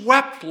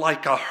swept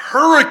like a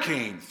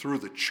hurricane through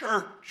the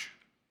church.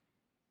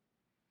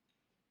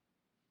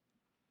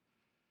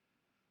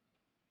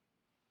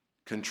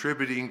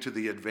 Contributing to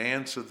the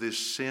advance of this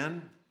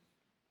sin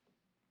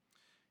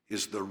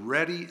is the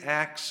ready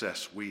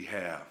access we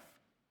have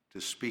to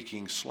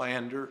speaking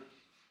slander,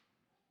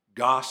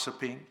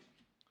 gossiping,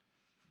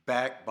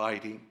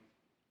 backbiting,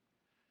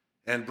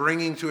 and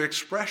bringing to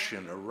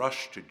expression a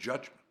rush to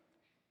judgment.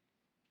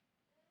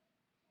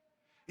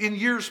 In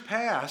years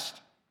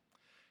past,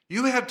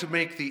 you had to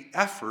make the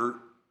effort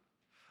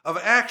of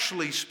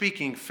actually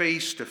speaking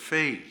face to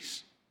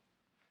face,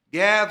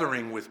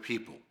 gathering with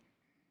people,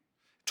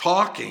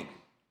 talking.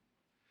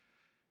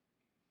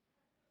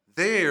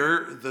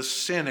 There, the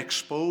sin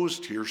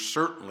exposed here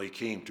certainly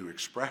came to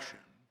expression.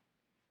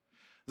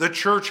 The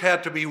church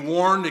had to be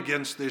warned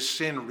against this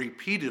sin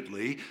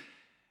repeatedly.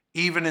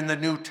 Even in the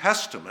New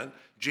Testament,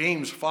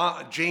 James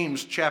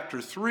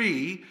chapter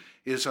 3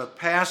 is a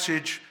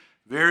passage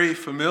very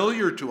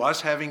familiar to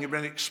us, having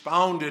been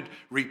expounded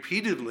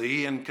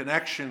repeatedly in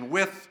connection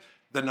with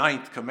the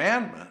ninth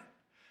commandment.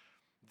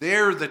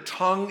 There, the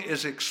tongue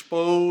is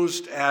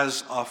exposed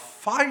as a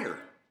fire,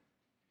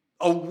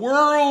 a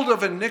world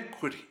of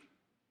iniquity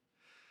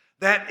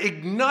that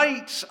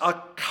ignites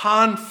a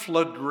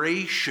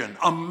conflagration,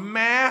 a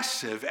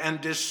massive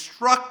and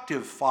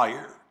destructive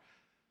fire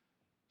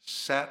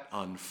set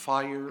on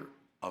fire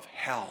of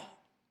hell.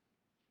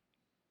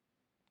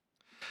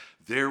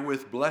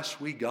 Therewith bless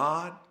we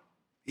God,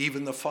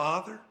 even the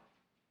Father,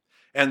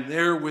 and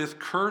therewith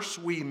curse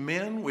we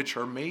men which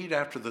are made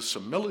after the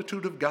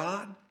similitude of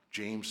God,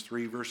 James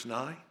 3 verse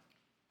 9.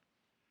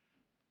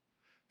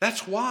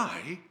 That's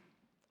why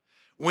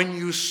when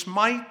you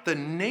smite the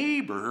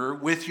neighbor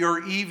with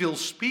your evil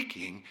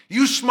speaking,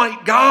 you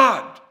smite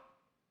God.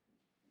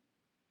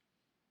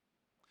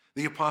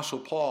 The Apostle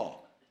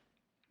Paul,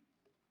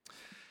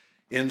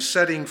 in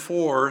setting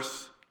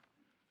forth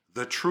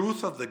the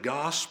truth of the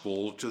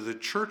gospel to the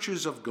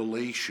churches of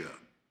Galatia,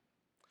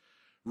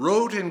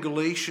 wrote in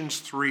Galatians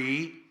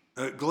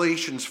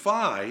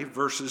 5,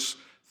 verses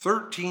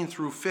 13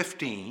 through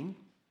 15,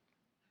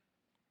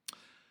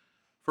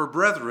 "For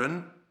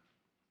brethren,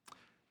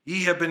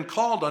 ye have been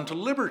called unto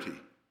liberty.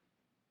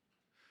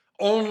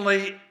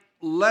 Only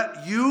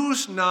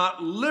use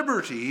not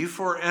liberty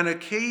for an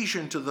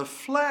occasion to the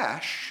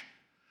flesh,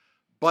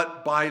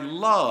 but by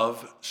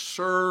love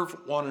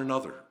serve one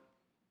another.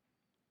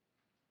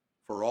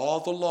 For all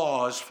the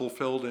law is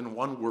fulfilled in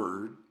one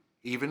word,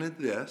 even in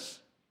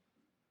this,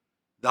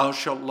 thou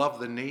shalt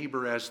love the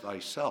neighbor as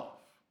thyself."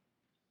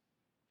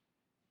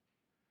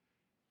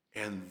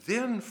 And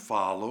then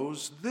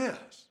follows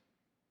this: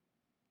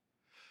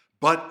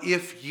 "But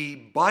if ye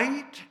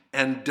bite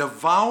and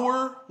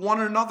devour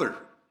one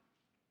another,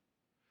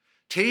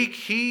 take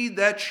heed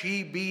that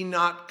ye be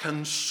not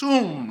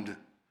consumed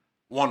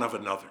one of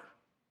another."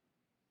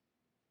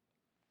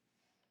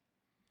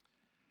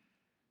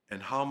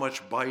 And how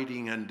much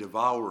biting and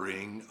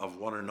devouring of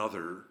one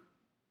another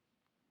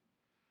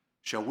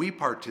shall we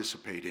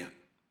participate in?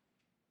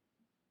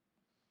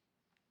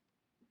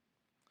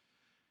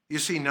 You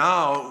see,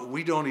 now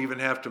we don't even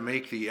have to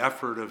make the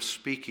effort of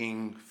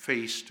speaking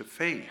face to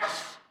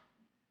face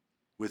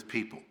with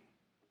people.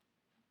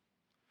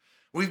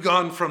 We've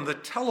gone from the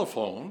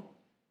telephone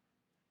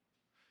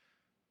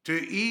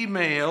to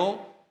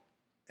email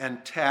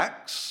and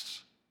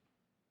text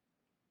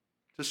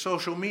to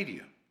social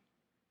media.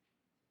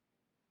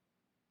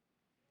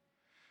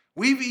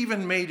 We've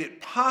even made it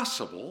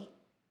possible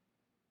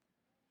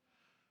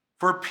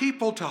for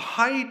people to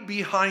hide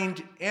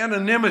behind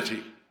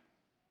anonymity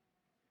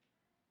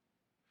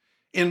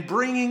in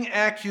bringing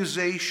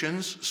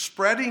accusations,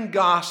 spreading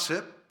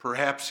gossip,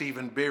 perhaps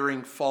even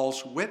bearing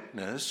false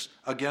witness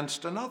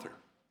against another.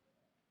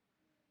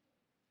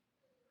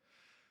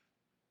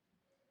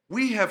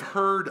 We have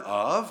heard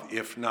of,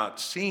 if not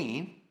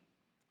seen,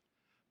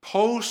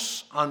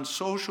 posts on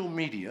social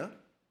media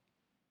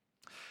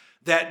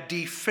that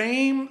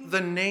defame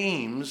the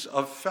names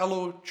of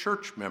fellow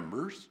church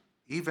members,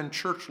 even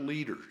church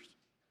leaders.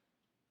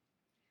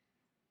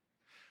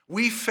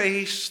 We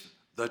face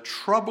the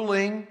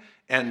troubling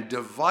and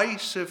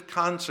divisive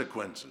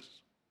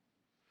consequences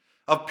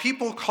of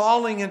people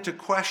calling into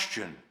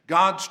question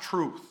God's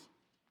truth,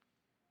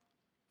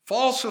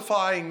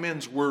 falsifying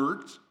men's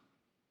words,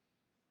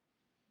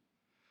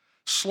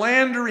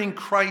 slandering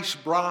Christ's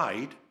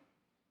bride,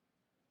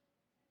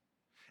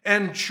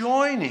 and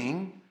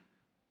joining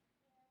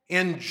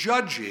in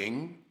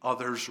judging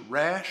others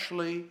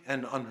rashly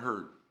and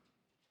unheard.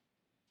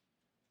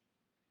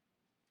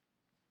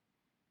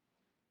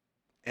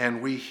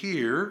 And we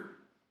hear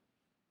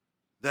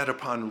that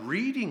upon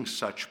reading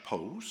such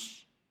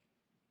posts,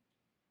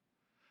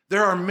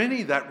 There are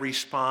many that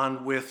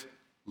respond with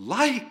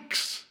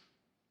likes.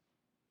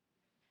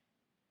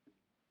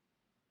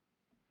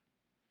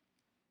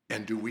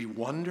 And do we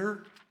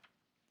wonder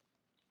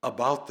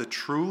about the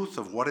truth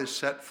of what is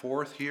set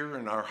forth here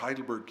in our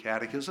Heidelberg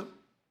Catechism?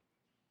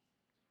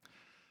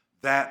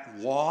 That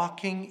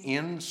walking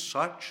in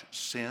such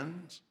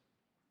sins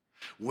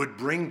would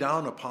bring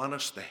down upon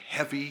us the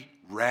heavy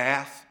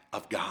wrath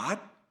of God?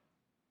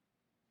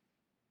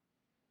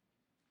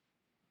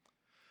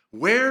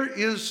 Where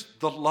is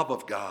the love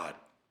of God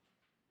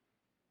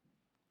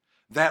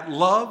that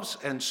loves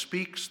and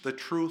speaks the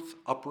truth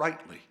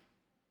uprightly?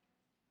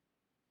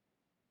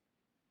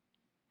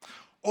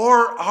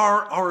 Or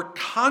are our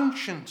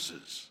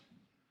consciences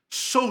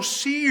so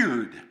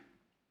seared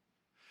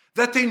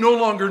that they no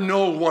longer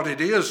know what it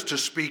is to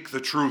speak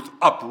the truth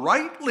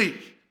uprightly?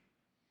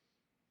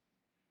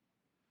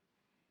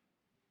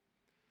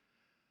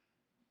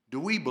 Do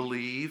we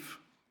believe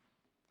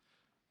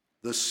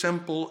the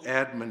simple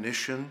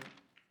admonition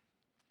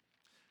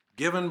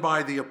given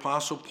by the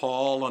Apostle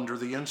Paul under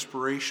the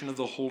inspiration of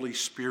the Holy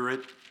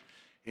Spirit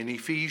in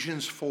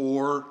Ephesians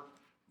 4,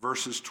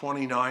 verses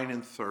 29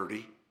 and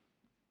 30?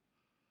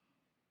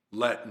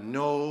 Let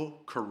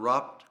no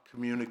corrupt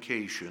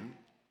communication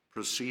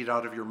proceed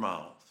out of your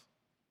mouth,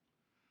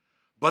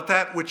 but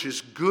that which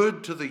is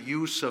good to the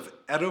use of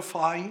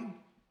edifying,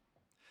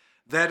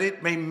 that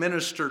it may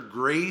minister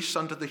grace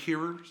unto the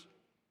hearers.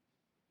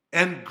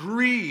 And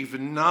grieve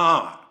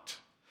not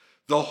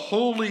the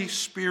Holy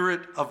Spirit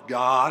of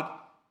God,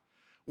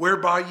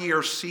 whereby ye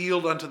are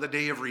sealed unto the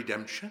day of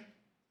redemption.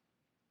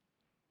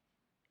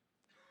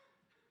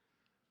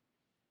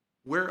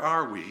 Where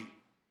are we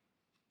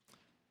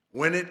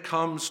when it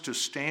comes to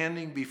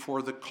standing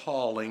before the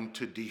calling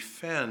to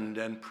defend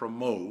and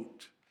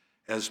promote,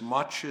 as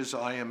much as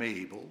I am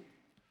able,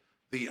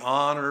 the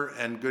honor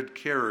and good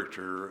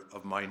character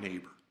of my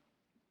neighbor?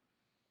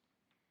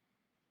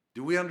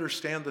 Do we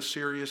understand the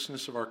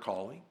seriousness of our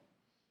calling?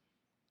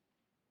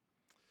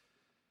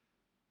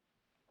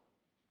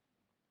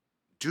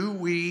 Do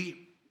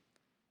we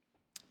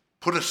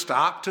put a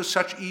stop to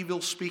such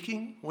evil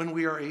speaking when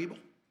we are able?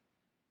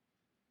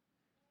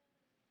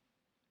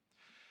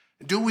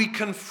 Do we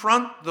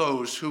confront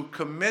those who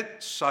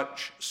commit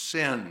such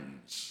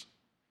sins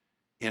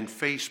in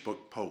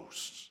Facebook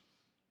posts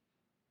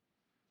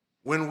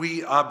when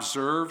we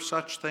observe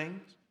such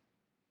things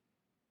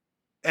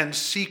and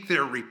seek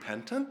their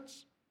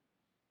repentance?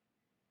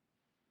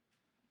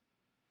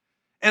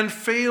 And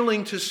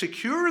failing to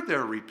secure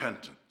their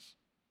repentance,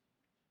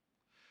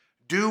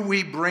 do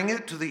we bring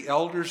it to the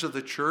elders of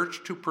the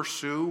church to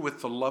pursue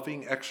with the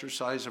loving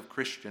exercise of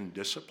Christian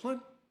discipline?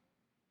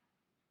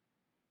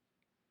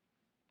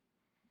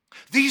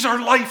 These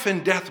are life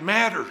and death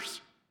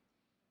matters.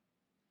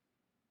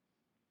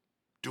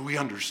 Do we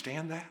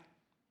understand that?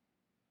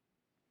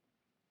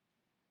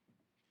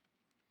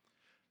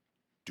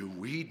 Do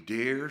we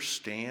dare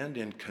stand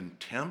in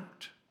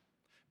contempt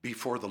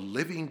before the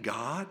living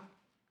God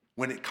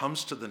when it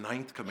comes to the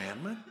ninth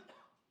commandment?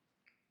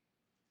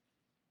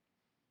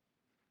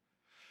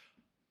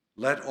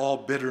 Let all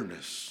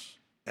bitterness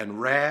and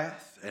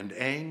wrath and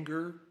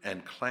anger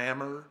and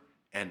clamor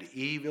and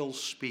evil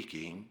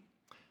speaking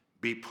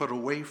be put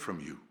away from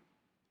you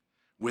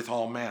with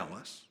all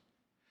malice,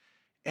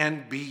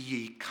 and be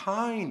ye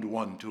kind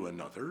one to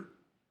another,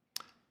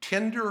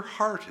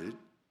 tender-hearted,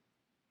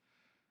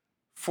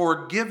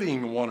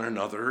 forgiving one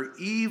another,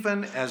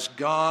 even as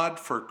God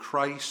for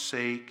Christ's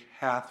sake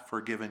hath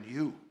forgiven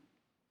you.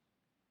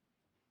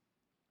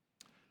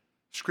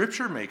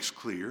 Scripture makes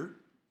clear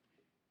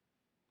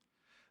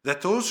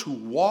that those who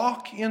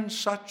walk in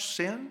such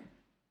sin,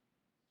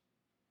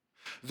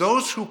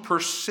 those who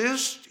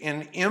persist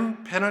in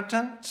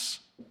impenitence,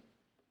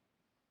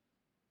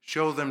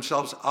 show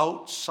themselves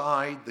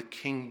outside the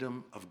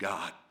kingdom of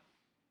God.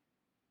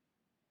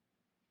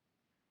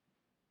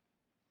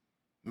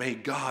 May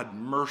God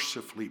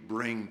mercifully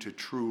bring to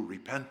true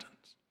repentance.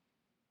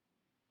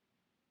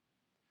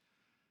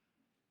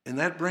 And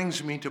that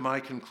brings me to my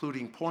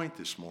concluding point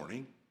this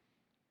morning.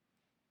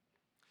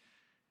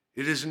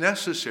 It is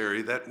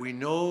necessary that we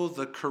know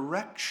the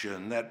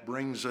correction that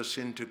brings us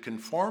into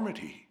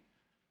conformity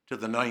to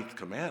the ninth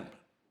commandment.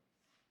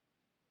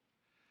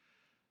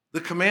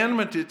 The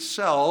commandment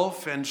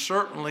itself, and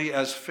certainly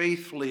as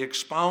faithfully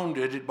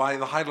expounded by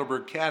the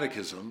Heidelberg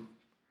Catechism,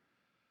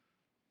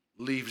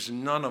 leaves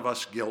none of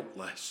us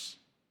guiltless.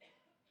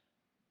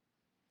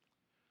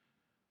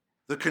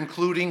 The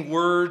concluding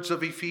words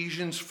of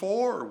Ephesians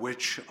 4,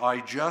 which I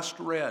just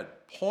read,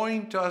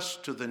 point us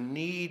to the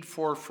need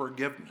for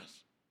forgiveness.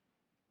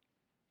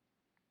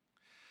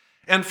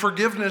 And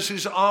forgiveness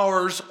is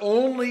ours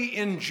only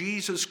in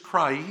Jesus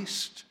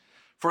Christ,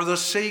 for the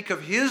sake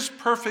of his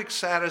perfect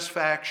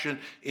satisfaction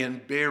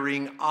in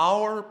bearing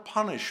our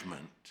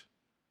punishment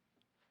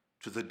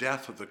to the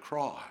death of the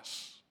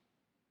cross.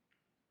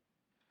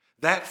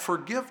 That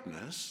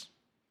forgiveness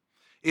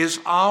is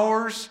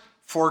ours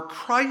for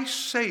Christ's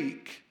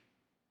sake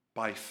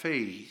by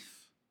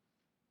faith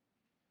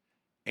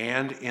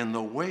and in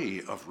the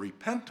way of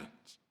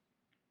repentance.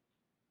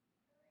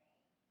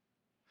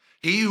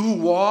 He who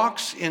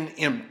walks in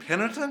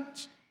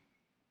impenitence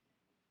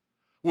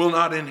will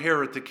not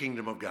inherit the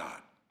kingdom of God.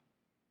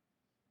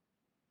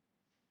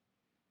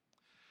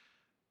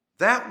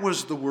 That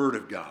was the word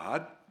of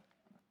God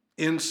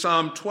in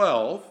Psalm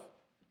 12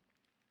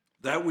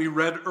 that we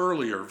read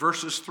earlier,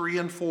 verses 3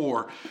 and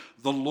 4.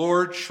 The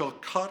Lord shall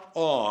cut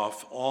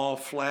off all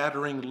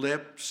flattering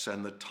lips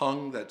and the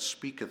tongue that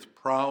speaketh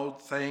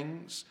proud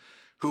things,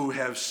 who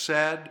have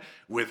said,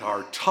 with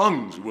our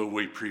tongues will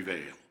we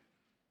prevail.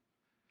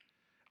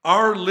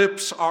 Our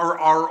lips are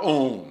our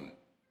own.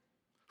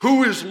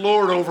 Who is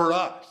Lord over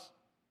us?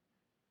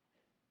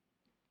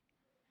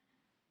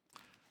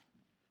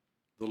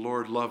 The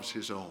Lord loves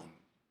his own.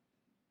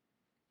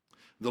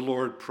 The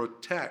Lord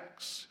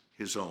protects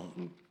his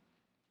own.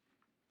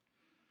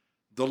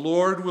 The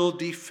Lord will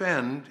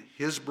defend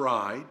his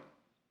bride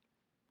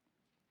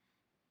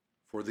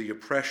for the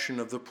oppression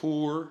of the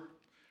poor,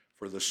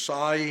 for the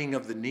sighing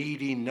of the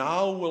needy.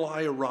 Now will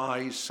I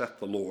arise, saith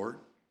the Lord.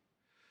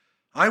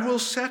 I will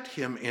set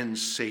him in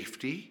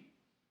safety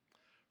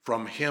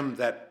from him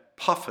that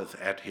puffeth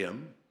at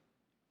him.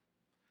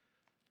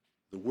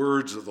 The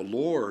words of the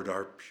Lord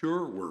are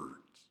pure words,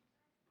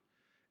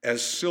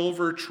 as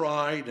silver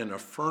tried in a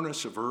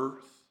furnace of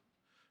earth,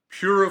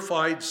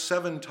 purified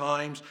 7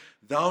 times.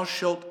 Thou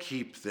shalt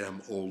keep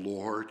them, O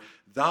Lord.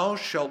 Thou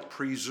shalt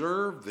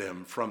preserve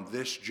them from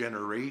this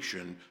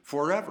generation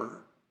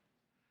forever.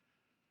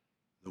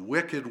 The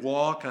wicked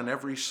walk on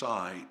every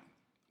side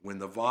when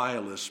the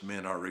vilest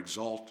men are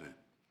exalted.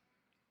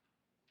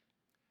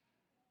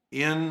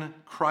 In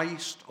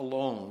Christ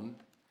alone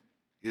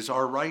is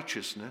our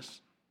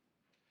righteousness.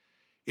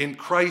 In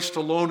Christ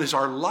alone is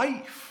our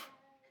life,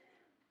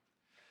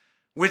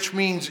 which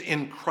means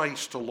in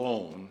Christ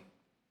alone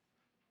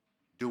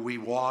do we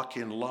walk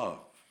in love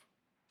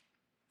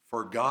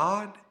for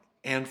God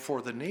and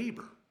for the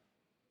neighbor.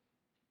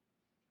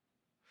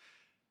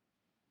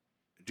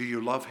 Do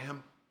you love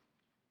him?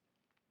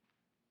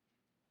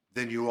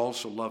 Then you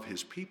also love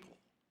his people.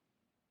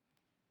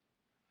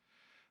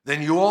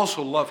 Then you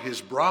also love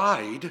his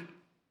bride,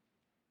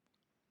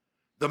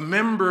 the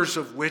members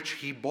of which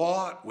he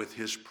bought with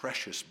his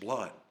precious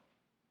blood,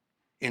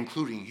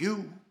 including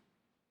you.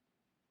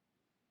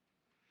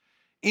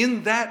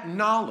 In that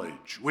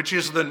knowledge, which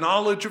is the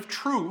knowledge of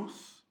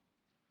truth,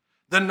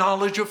 the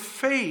knowledge of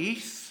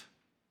faith,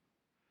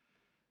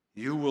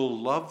 you will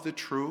love the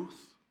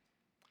truth,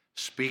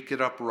 speak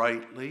it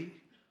uprightly,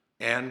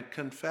 and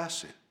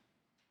confess it.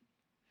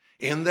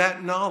 In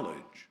that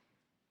knowledge,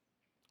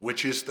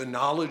 which is the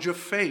knowledge of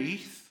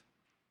faith,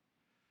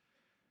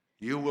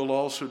 you will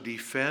also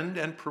defend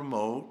and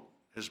promote,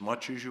 as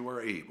much as you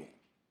are able,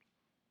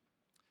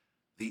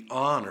 the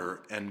honor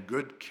and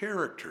good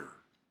character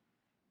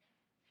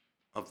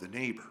of the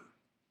neighbor.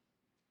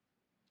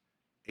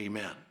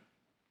 Amen.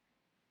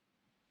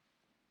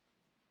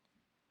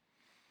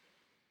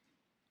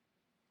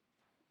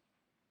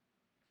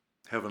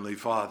 Heavenly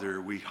Father,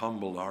 we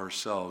humble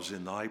ourselves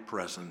in thy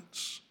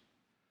presence,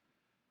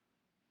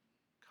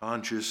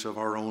 conscious of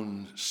our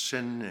own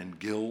sin and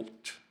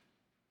guilt.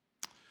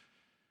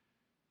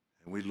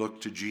 And we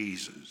look to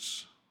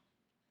Jesus,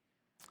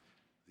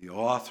 the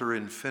author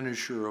and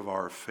finisher of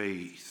our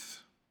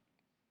faith,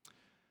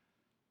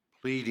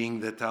 pleading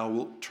that thou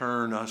wilt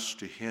turn us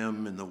to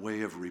him in the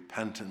way of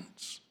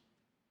repentance.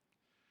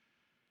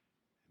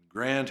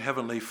 Grant,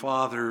 Heavenly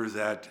Father,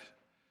 that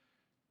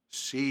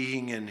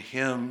seeing in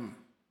him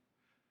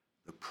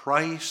the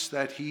price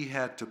that he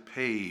had to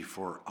pay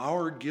for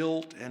our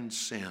guilt and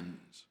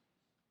sins,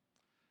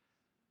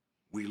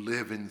 we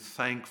live in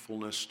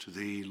thankfulness to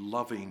thee,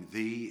 loving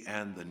thee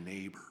and the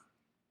neighbor,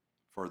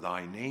 for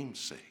thy name's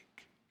sake.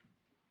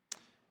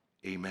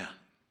 Amen.